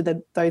to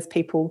centre those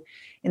people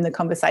in the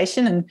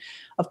conversation. And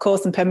of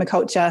course, in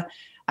permaculture,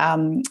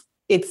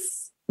 it's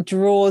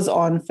draws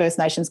on First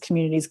Nations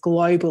communities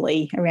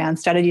globally around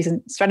strategies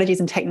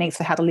and techniques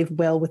for how to live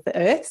well with the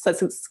earth. So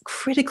it's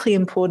critically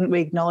important we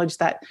acknowledge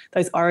that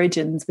those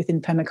origins within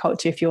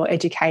permaculture if you're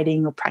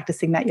educating or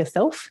practicing that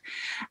yourself.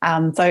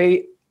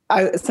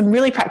 Some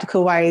really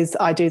practical ways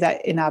I do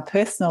that in our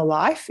personal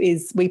life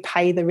is we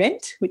pay the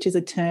rent, which is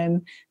a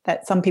term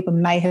that some people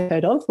may have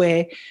heard of,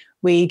 where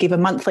we give a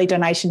monthly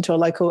donation to a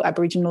local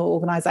Aboriginal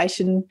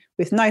organisation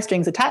with no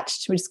strings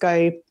attached. We just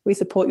go, we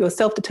support your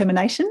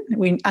self-determination.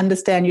 We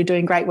understand you're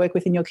doing great work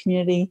within your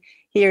community.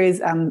 Here is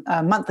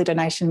a monthly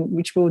donation,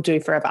 which we'll do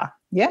forever.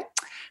 Yeah.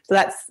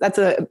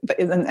 So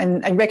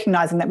and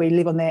recognising that we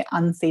live on their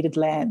unceded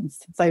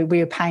lands. So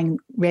we are paying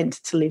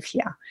rent to live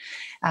here.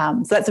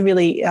 So that's a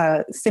really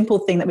simple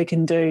thing that we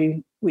can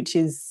do, which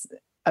is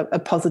a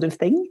positive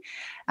thing.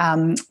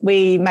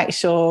 We make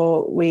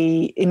sure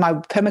in my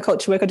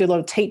permaculture work, I do a lot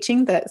of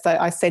teaching. So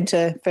I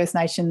centre First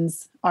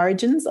Nations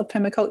origins of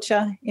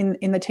permaculture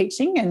in the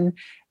teaching, and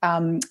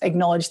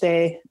acknowledge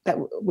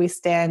that we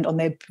stand on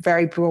their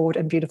very broad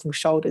and beautiful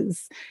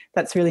shoulders.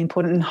 That's really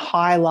important, and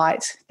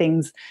highlight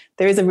things.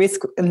 There is a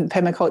risk in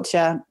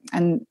permaculture,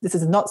 and this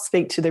does not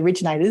speak to the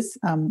originators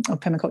of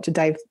permaculture,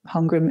 Dave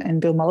Holmgren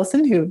and Bill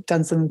Mollison, who have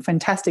done some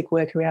fantastic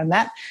work around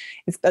that.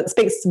 It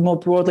speaks more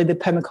broadly the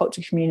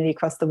permaculture community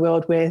across the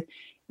world, where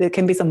there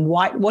can be some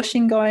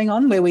whitewashing going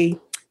on, where we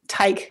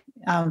take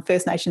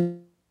First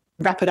Nations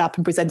wrap it up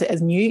and present it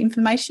as new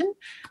information.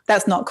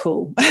 That's not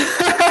cool.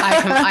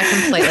 I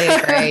completely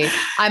agree.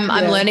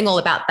 I'm learning all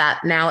about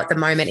that now at the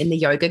moment in the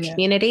yoga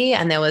community.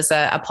 And there was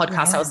a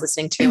podcast I was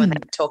listening to, and they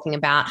were talking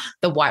about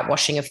the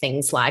whitewashing of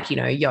things like, you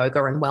know,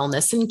 yoga and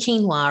wellness and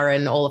quinoa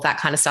and all of that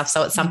kind of stuff.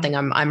 So it's something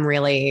I'm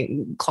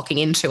really clocking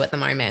into at the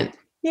moment.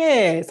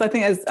 Yeah. So I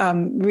think it's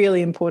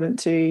really important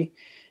to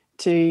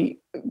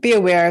be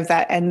aware of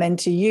that, and then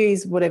to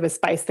use whatever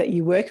space that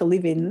you work or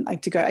live in,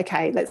 like to go,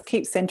 okay, let's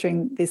keep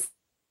centering this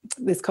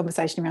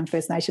conversation around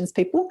First Nations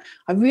people.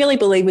 I really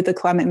believe with the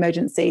climate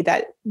emergency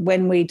that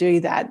when we do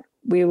that,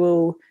 we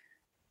will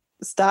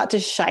start to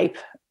shape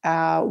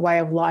our way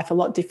of life a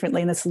lot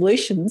differently, and the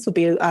solutions will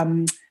be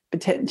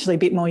potentially a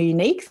bit more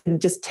unique than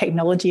just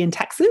technology and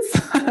taxes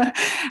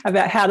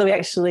about how do we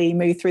actually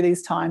move through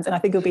these times. And I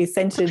think it'll be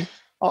centred.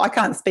 I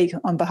can't speak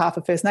on behalf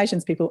of First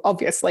Nations people,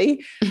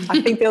 obviously. I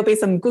think there'll be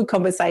some good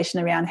conversation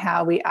around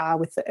how we are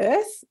with the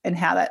earth and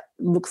how that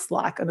looks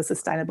like in a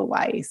sustainable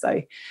way.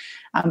 So,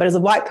 but as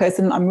a white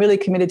person, I'm really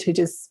committed to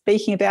just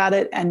speaking about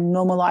it and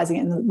normalising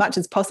it as much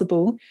as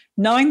possible,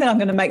 knowing that I'm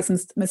going to make some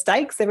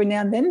mistakes every now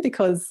and then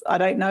because I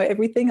don't know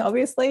everything,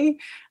 obviously.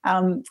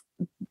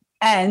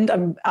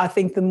 And I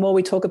think the more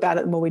we talk about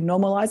it, the more we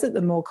normalise it,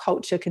 the more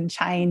culture can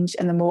change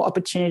and the more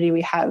opportunity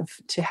we have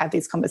to have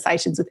these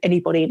conversations with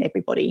anybody and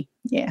everybody.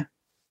 Yeah.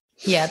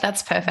 Yeah,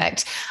 that's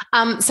perfect.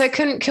 So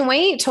can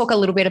we talk a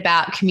little bit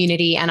about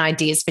community and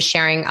ideas for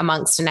sharing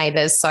amongst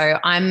neighbours? So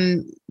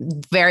I'm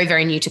very,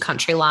 very new to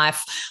country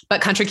life,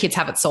 but country kids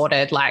have it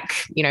sorted. Like,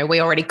 you know,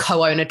 we already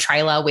co-own a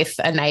trailer with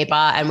a neighbour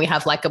and we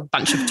have like a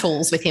bunch of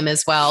tools with him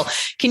as well.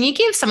 Can you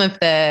give some of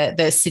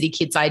the city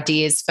kids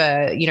ideas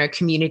for, you know,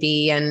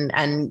 community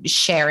and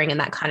sharing and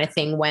that kind of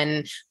thing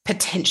when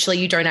potentially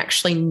you don't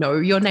actually know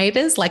your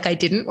neighbours, like I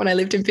didn't when I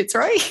lived in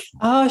Fitzroy?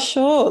 Oh,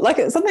 sure. Like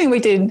something we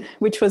did,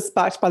 which was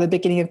sparked by the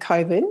beginning of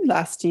COVID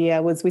last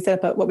year, was we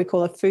set up what we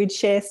call a food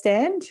share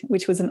stand,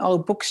 which was an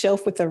old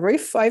bookshelf with a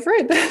roof over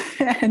it.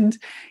 And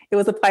it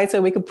was a place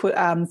where we could put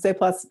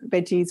surplus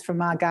veggies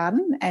from our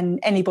garden and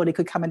anybody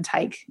could come and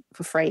take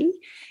for free.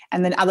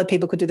 And then other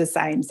people could do the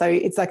same. So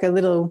it's like a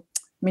little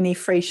mini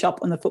free shop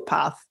on the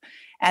footpath.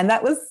 And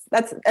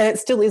it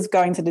still is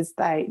going to this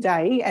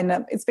day.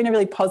 And it's been a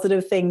really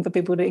positive thing for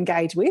people to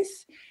engage with.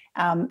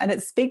 And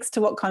it speaks to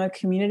what kind of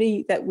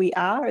community that we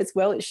are as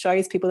well. It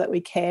shows people that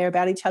we care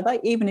about each other,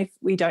 even if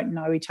we don't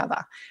know each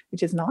other,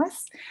 which is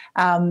nice.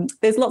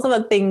 There's lots of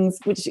other things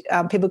which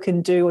people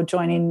can do or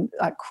join in,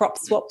 like crop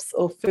swaps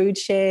or food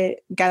share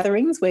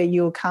gatherings where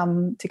you'll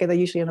come together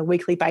usually on a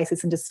weekly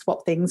basis and just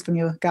swap things from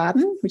your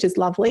garden, which is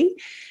lovely.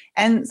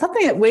 And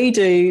something that we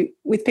do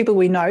with people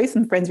we know,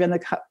 some friends around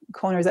the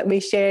corner, is that we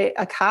share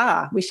a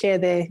car. We share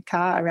their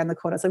car around the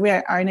corner. So we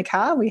don't own a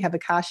car. We have a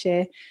car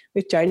share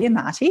with Jodie and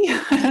Marty.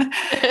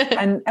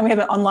 and we have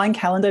an online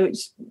calendar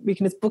which we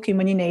can just book in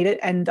when you need it,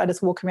 and I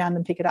just walk around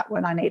and pick it up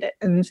when I need it.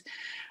 And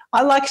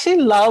I actually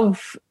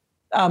love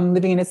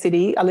living in a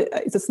city.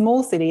 It's a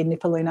small city in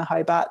Nipaluna,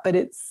 Hobart, but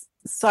it's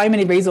so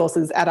many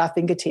resources at our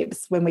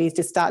fingertips when we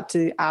just start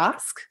to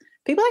ask.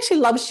 People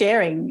actually love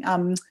sharing.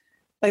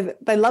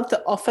 They love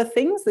to offer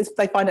things.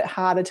 They find it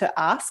harder to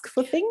ask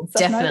for things.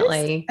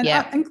 Definitely,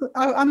 yeah.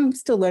 I'm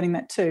still learning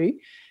that too.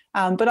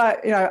 But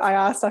I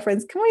asked our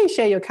friends, "Can we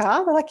share your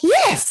car?" They're like,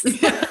 "Yes." They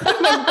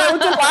were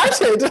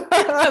delighted.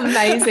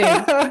 Amazing.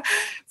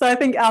 So I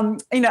think,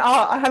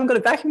 I haven't got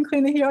a vacuum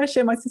cleaner here. I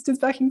share my sister's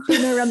vacuum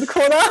cleaner around the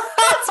corner.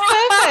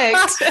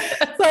 That's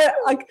perfect. So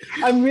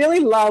I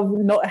really love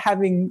not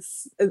having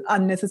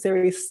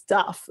unnecessary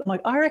stuff. I'm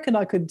like, I reckon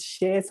I could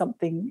share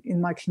something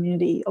in my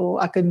community,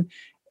 or I could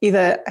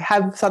either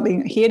have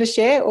something here to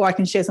share or I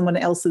can share someone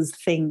else's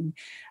thing.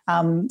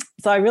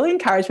 So I really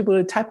encourage people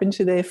to tap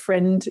into their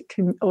friend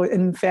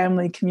and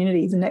family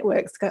communities and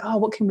networks to go, oh,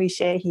 what can we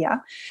share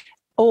here?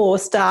 Or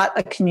start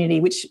a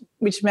community,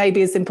 which may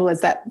be as simple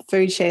as that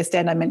food share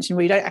stand I mentioned,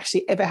 where you don't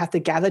actually ever have to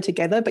gather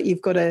together, but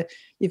you've got a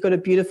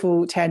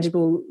beautiful,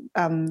 tangible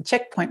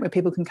checkpoint where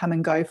people can come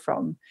and go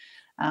from.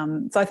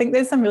 So I think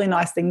there's some really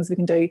nice things we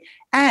can do.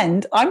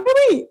 And I'm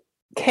really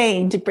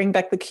keen to bring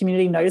back the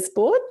community notice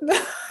board.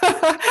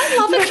 I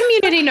love a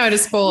community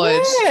notice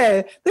board.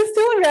 Yeah, they're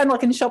still around,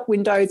 like in shop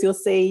windows you'll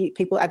see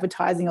people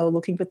advertising or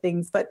looking for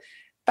things, but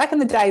back in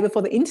the day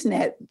before the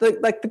internet,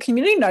 the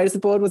community notice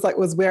board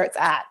was where it's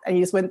at, and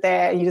you just went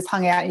there and you just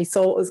hung out and you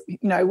saw what was,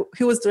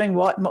 who was doing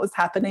what and what was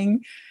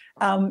happening.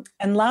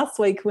 And last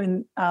week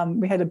when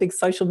we had a big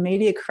social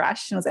media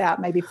crash and I was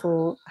out maybe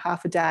for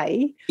half a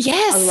day.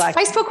 Yes, like,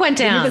 Facebook went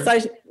down. And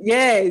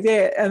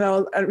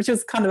which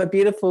was kind of a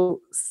beautiful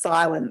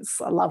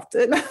silence. I loved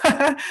it.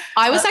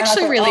 I was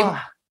actually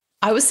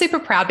I was super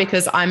proud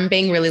because I'm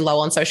being really low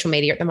on social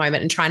media at the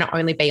moment and trying to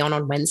only be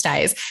on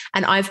Wednesdays.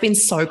 And I've been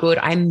so good.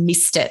 I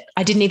missed it.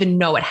 I didn't even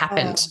know it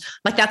happened.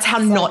 Like that's how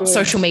not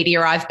social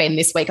media I've been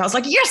this week. I was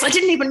like, yes, I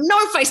didn't even know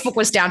Facebook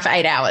was down for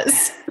 8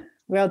 hours.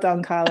 Well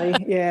done, Kylie.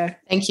 Yeah.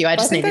 Thank you. I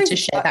just needed to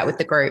share that with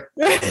the group.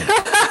 Those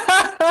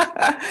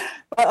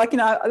are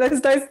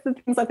the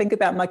things I think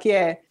about. I'm like,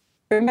 yeah,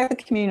 bring back the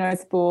community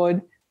notice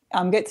board,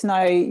 get to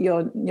know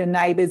your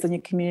neighbours and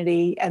your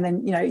community, and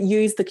then,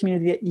 use the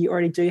community that you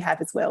already do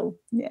have as well.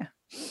 Yeah.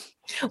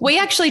 We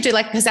actually do,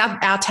 because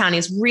our town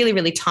is really,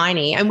 really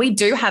tiny, and we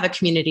do have a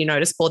community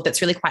notice board that's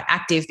really quite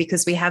active,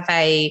 because we have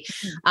a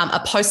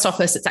post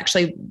office that's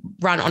actually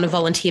run on a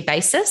volunteer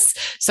basis.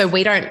 So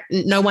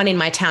no one in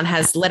my town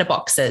has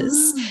letterboxes.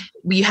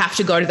 You have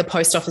to go to the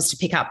post office to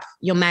pick up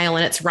your mail,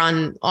 and it's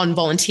run on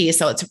volunteer.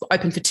 So it's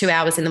open for 2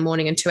 hours in the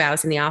morning and 2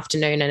 hours in the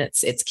afternoon, and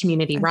it's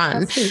community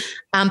run.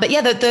 But yeah,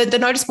 the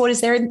notice board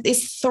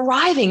is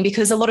thriving,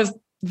 because a lot of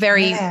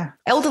very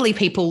elderly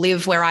people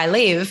live where I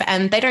live,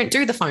 and they don't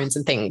do the phones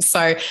and things.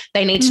 So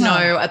they need to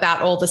know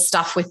about all the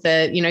stuff with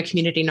the,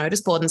 community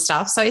notice board and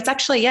stuff. So it's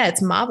actually,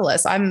 it's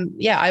marvelous. I'm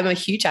a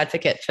huge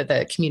advocate for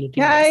the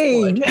community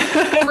notice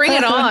board. Bring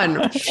it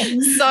on.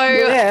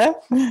 So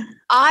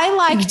I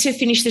like to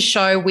finish the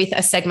show with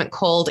a segment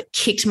called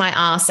Kicked My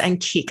Ass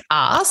and Kick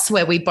Ass,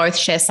 where we both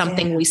share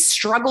something we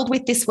struggled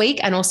with this week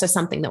and also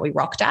something that we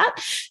rocked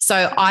at.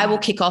 So I will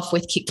kick off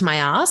with Kicked My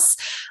Ass.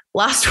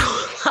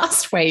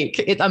 Last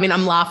week,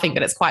 I'm laughing,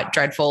 but it's quite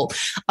dreadful.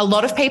 A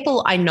lot of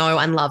people I know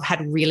and love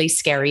had really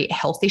scary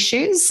health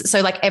issues.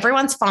 So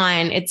everyone's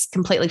fine. It's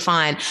completely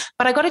fine.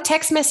 But I got a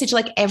text message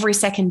every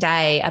second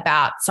day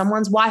about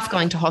someone's wife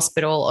going to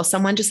hospital, or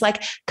someone just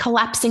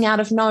collapsing out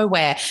of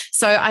nowhere.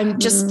 So I'm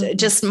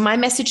just my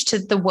message to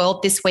the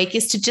world this week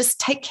is to just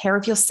take care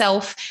of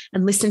yourself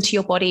and listen to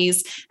your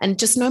bodies, and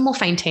just no more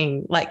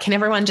fainting. Can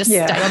everyone just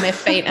stay on their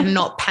feet and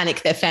not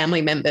panic their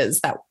family members?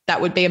 That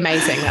would be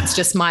amazing. That's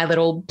just my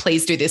little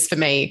please do this for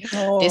me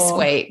this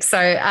week. So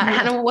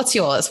Hannah, what's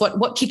yours?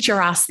 What kicked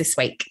your ass this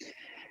week?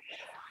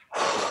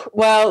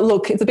 Well,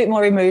 look, it's a bit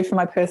more removed from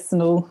my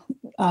personal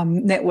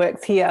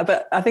networks here,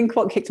 but I think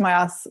what kicked my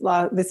ass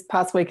this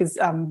past week is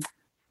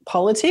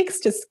politics,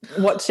 just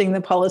watching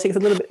the politics a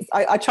little bit.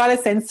 I try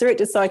to censor it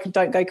just so I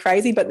don't go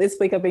crazy, but this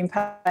week I've been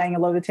paying a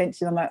lot of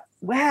attention. I'm like,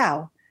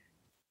 wow,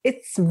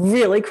 it's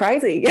really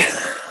crazy.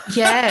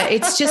 Yeah,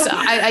 it's just,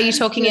 are you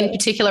talking in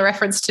particular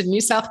reference to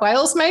New South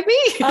Wales maybe?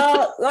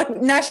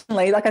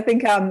 Nationally, I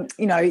think,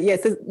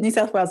 yes, New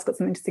South Wales has got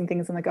some interesting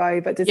things on the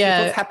go, but just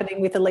what's happening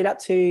with the lead up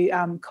to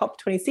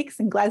COP26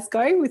 in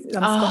Glasgow with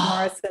Scott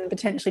Morrison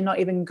potentially not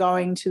even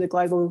going to the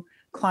global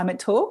climate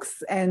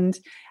talks, and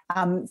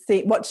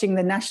watching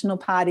the National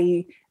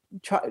Party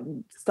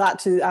start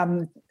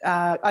to,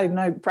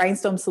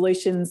 brainstorm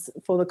solutions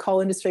for the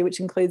coal industry, which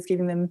includes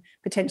giving them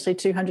potentially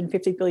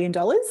 $250 billion.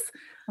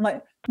 I'm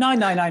like, no.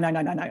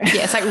 Yeah,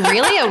 it's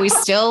really, are we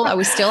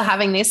still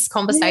having this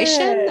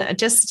conversation?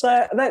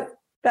 So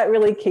that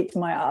really kicked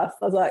my ass.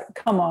 I was like,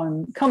 come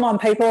on,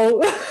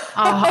 people.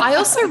 I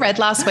also read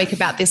last week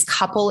about this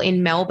couple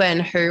in Melbourne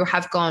who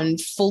have gone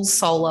full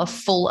solar,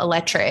 full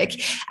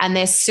electric, and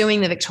they're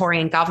suing the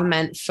Victorian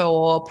government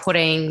for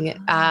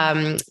putting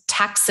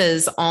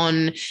taxes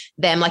on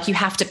them. You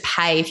have to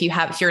pay if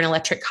you're an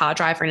electric car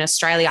driver in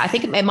Australia. I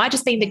think it might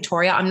just be in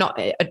Victoria. I'm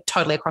not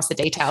totally across the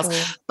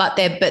details, but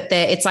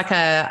it's like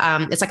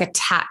a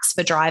tax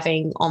for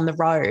driving on the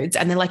roads,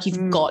 and they're like,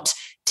 you've got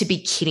to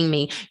be kidding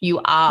me. You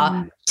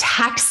are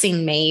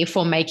taxing me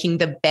for making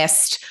the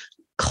best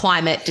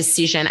climate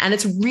decision. And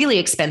it's really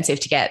expensive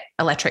to get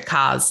electric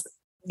cars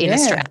in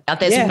Australia.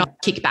 There's no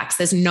kickbacks.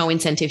 There's no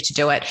incentive to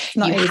do it.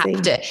 You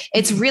have to.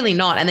 It's really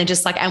not. And they're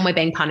just and we're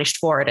being punished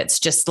for it. It's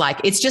just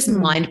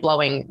mind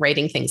blowing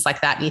reading things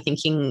like that. And you're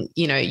thinking,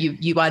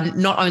 you are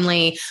not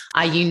only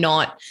are you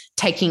not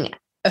taking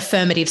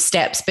affirmative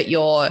steps, but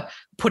you're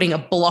putting a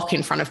block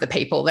in front of the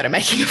people that are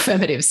making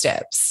affirmative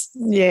steps.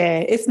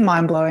 Yeah, it's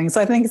mind-blowing.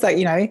 So I think it's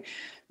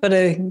got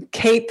to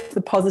keep the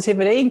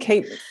positivity and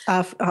keep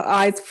our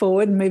eyes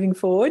forward and moving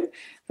forward.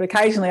 But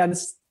occasionally I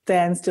just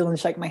stand still and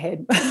shake my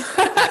head.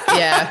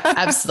 Yeah,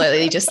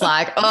 absolutely. Just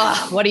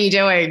what are you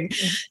doing?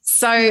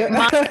 So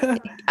my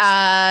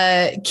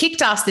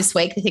kicked ass this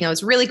week, the thing I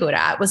was really good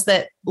at was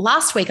that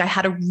last week I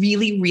had a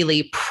really,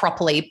 really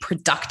properly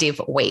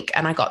productive week,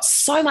 and I got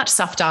so much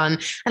stuff done.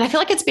 And I feel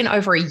like it's been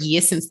over a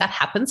year since that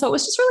happened. So it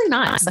was just really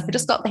nice. I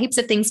just got heaps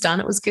of things done.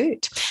 It was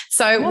good.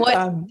 So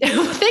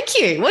thank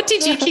you. What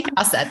did you kick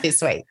ass at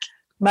this week?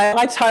 Mate,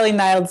 I totally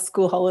nailed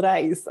school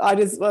holidays. I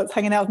just was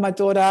hanging out with my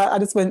daughter. I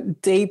just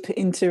went deep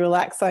into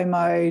relaxo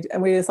mode,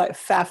 and we just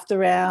faffed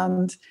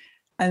around,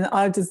 and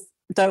I just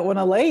don't want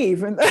to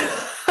leave. And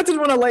I didn't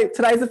want to leave.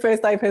 Today's the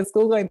first day of her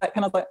school going back,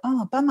 and I was like,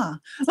 oh,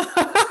 bummer.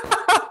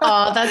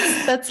 Oh,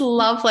 that's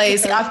lovely.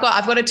 See, I've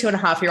got a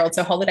 2.5-year-old,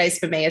 so holidays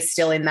for me are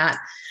still in that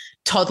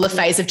toddler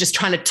phase of just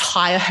trying to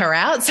tire her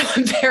out. So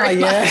I'm very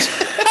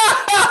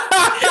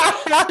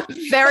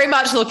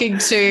much looking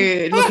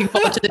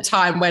forward to the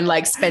time when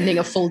spending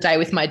a full day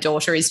with my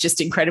daughter is just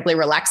incredibly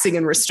relaxing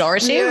and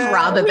restorative,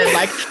 rather than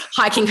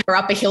hiking her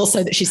up a hill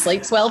so that she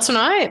sleeps well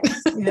tonight.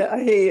 Yeah,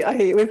 I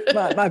hear.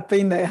 I've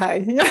been there.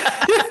 Hey.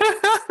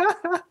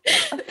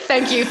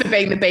 Thank you for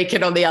being the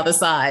beacon on the other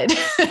side.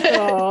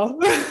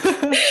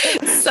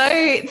 So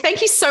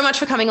thank you so much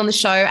for coming on the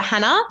show,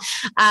 Hannah.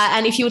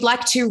 And if you would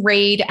like to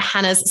read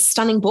Hannah's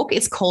stunning book,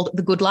 it's called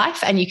The Good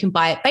Life, and you can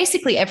buy it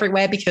basically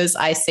everywhere because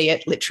I see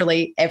it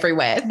literally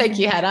everywhere. Thank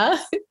you, Hannah.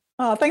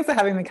 Oh, thanks for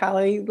having me,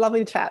 Carly.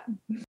 Lovely chat.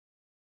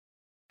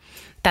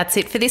 That's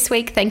it for this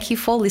week. Thank you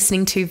for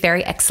listening to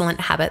Very Excellent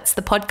Habits,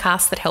 the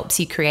podcast that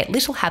helps you create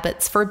little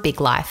habits for a big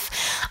life.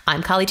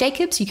 I'm Carly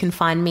Jacobs. You can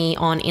find me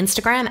on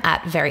Instagram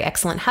at Very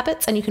Excellent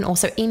Habits, and you can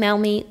also email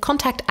me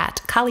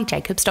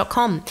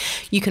contact@carlyjacobs.com.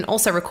 You can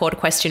also record a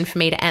question for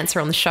me to answer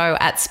on the show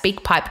at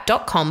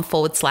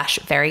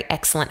speakpipe.com/Very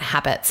Excellent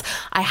Habits.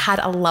 I had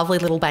a lovely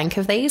little bank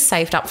of these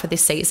saved up for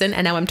this season,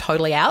 and now I'm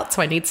totally out,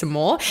 so I need some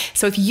more.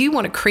 So if you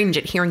want to cringe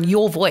at hearing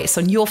your voice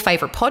on your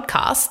favorite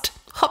podcast,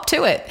 hop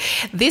to it.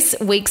 This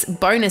week's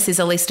bonus is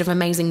a list of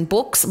amazing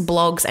books,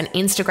 blogs, and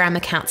Instagram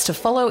accounts to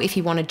follow if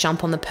you want to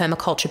jump on the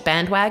permaculture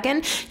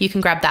bandwagon. You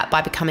can grab that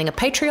by becoming a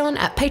Patreon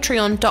at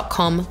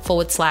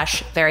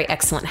patreon.com/Very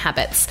Excellent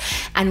Habits.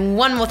 And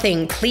one more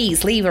thing,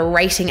 please leave a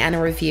rating and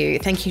a review.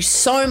 Thank you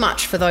so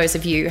much for those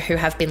of you who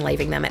have been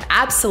leaving them. It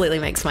absolutely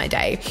makes my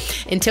day.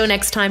 Until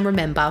next time,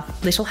 remember,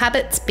 little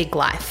habits, big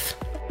life.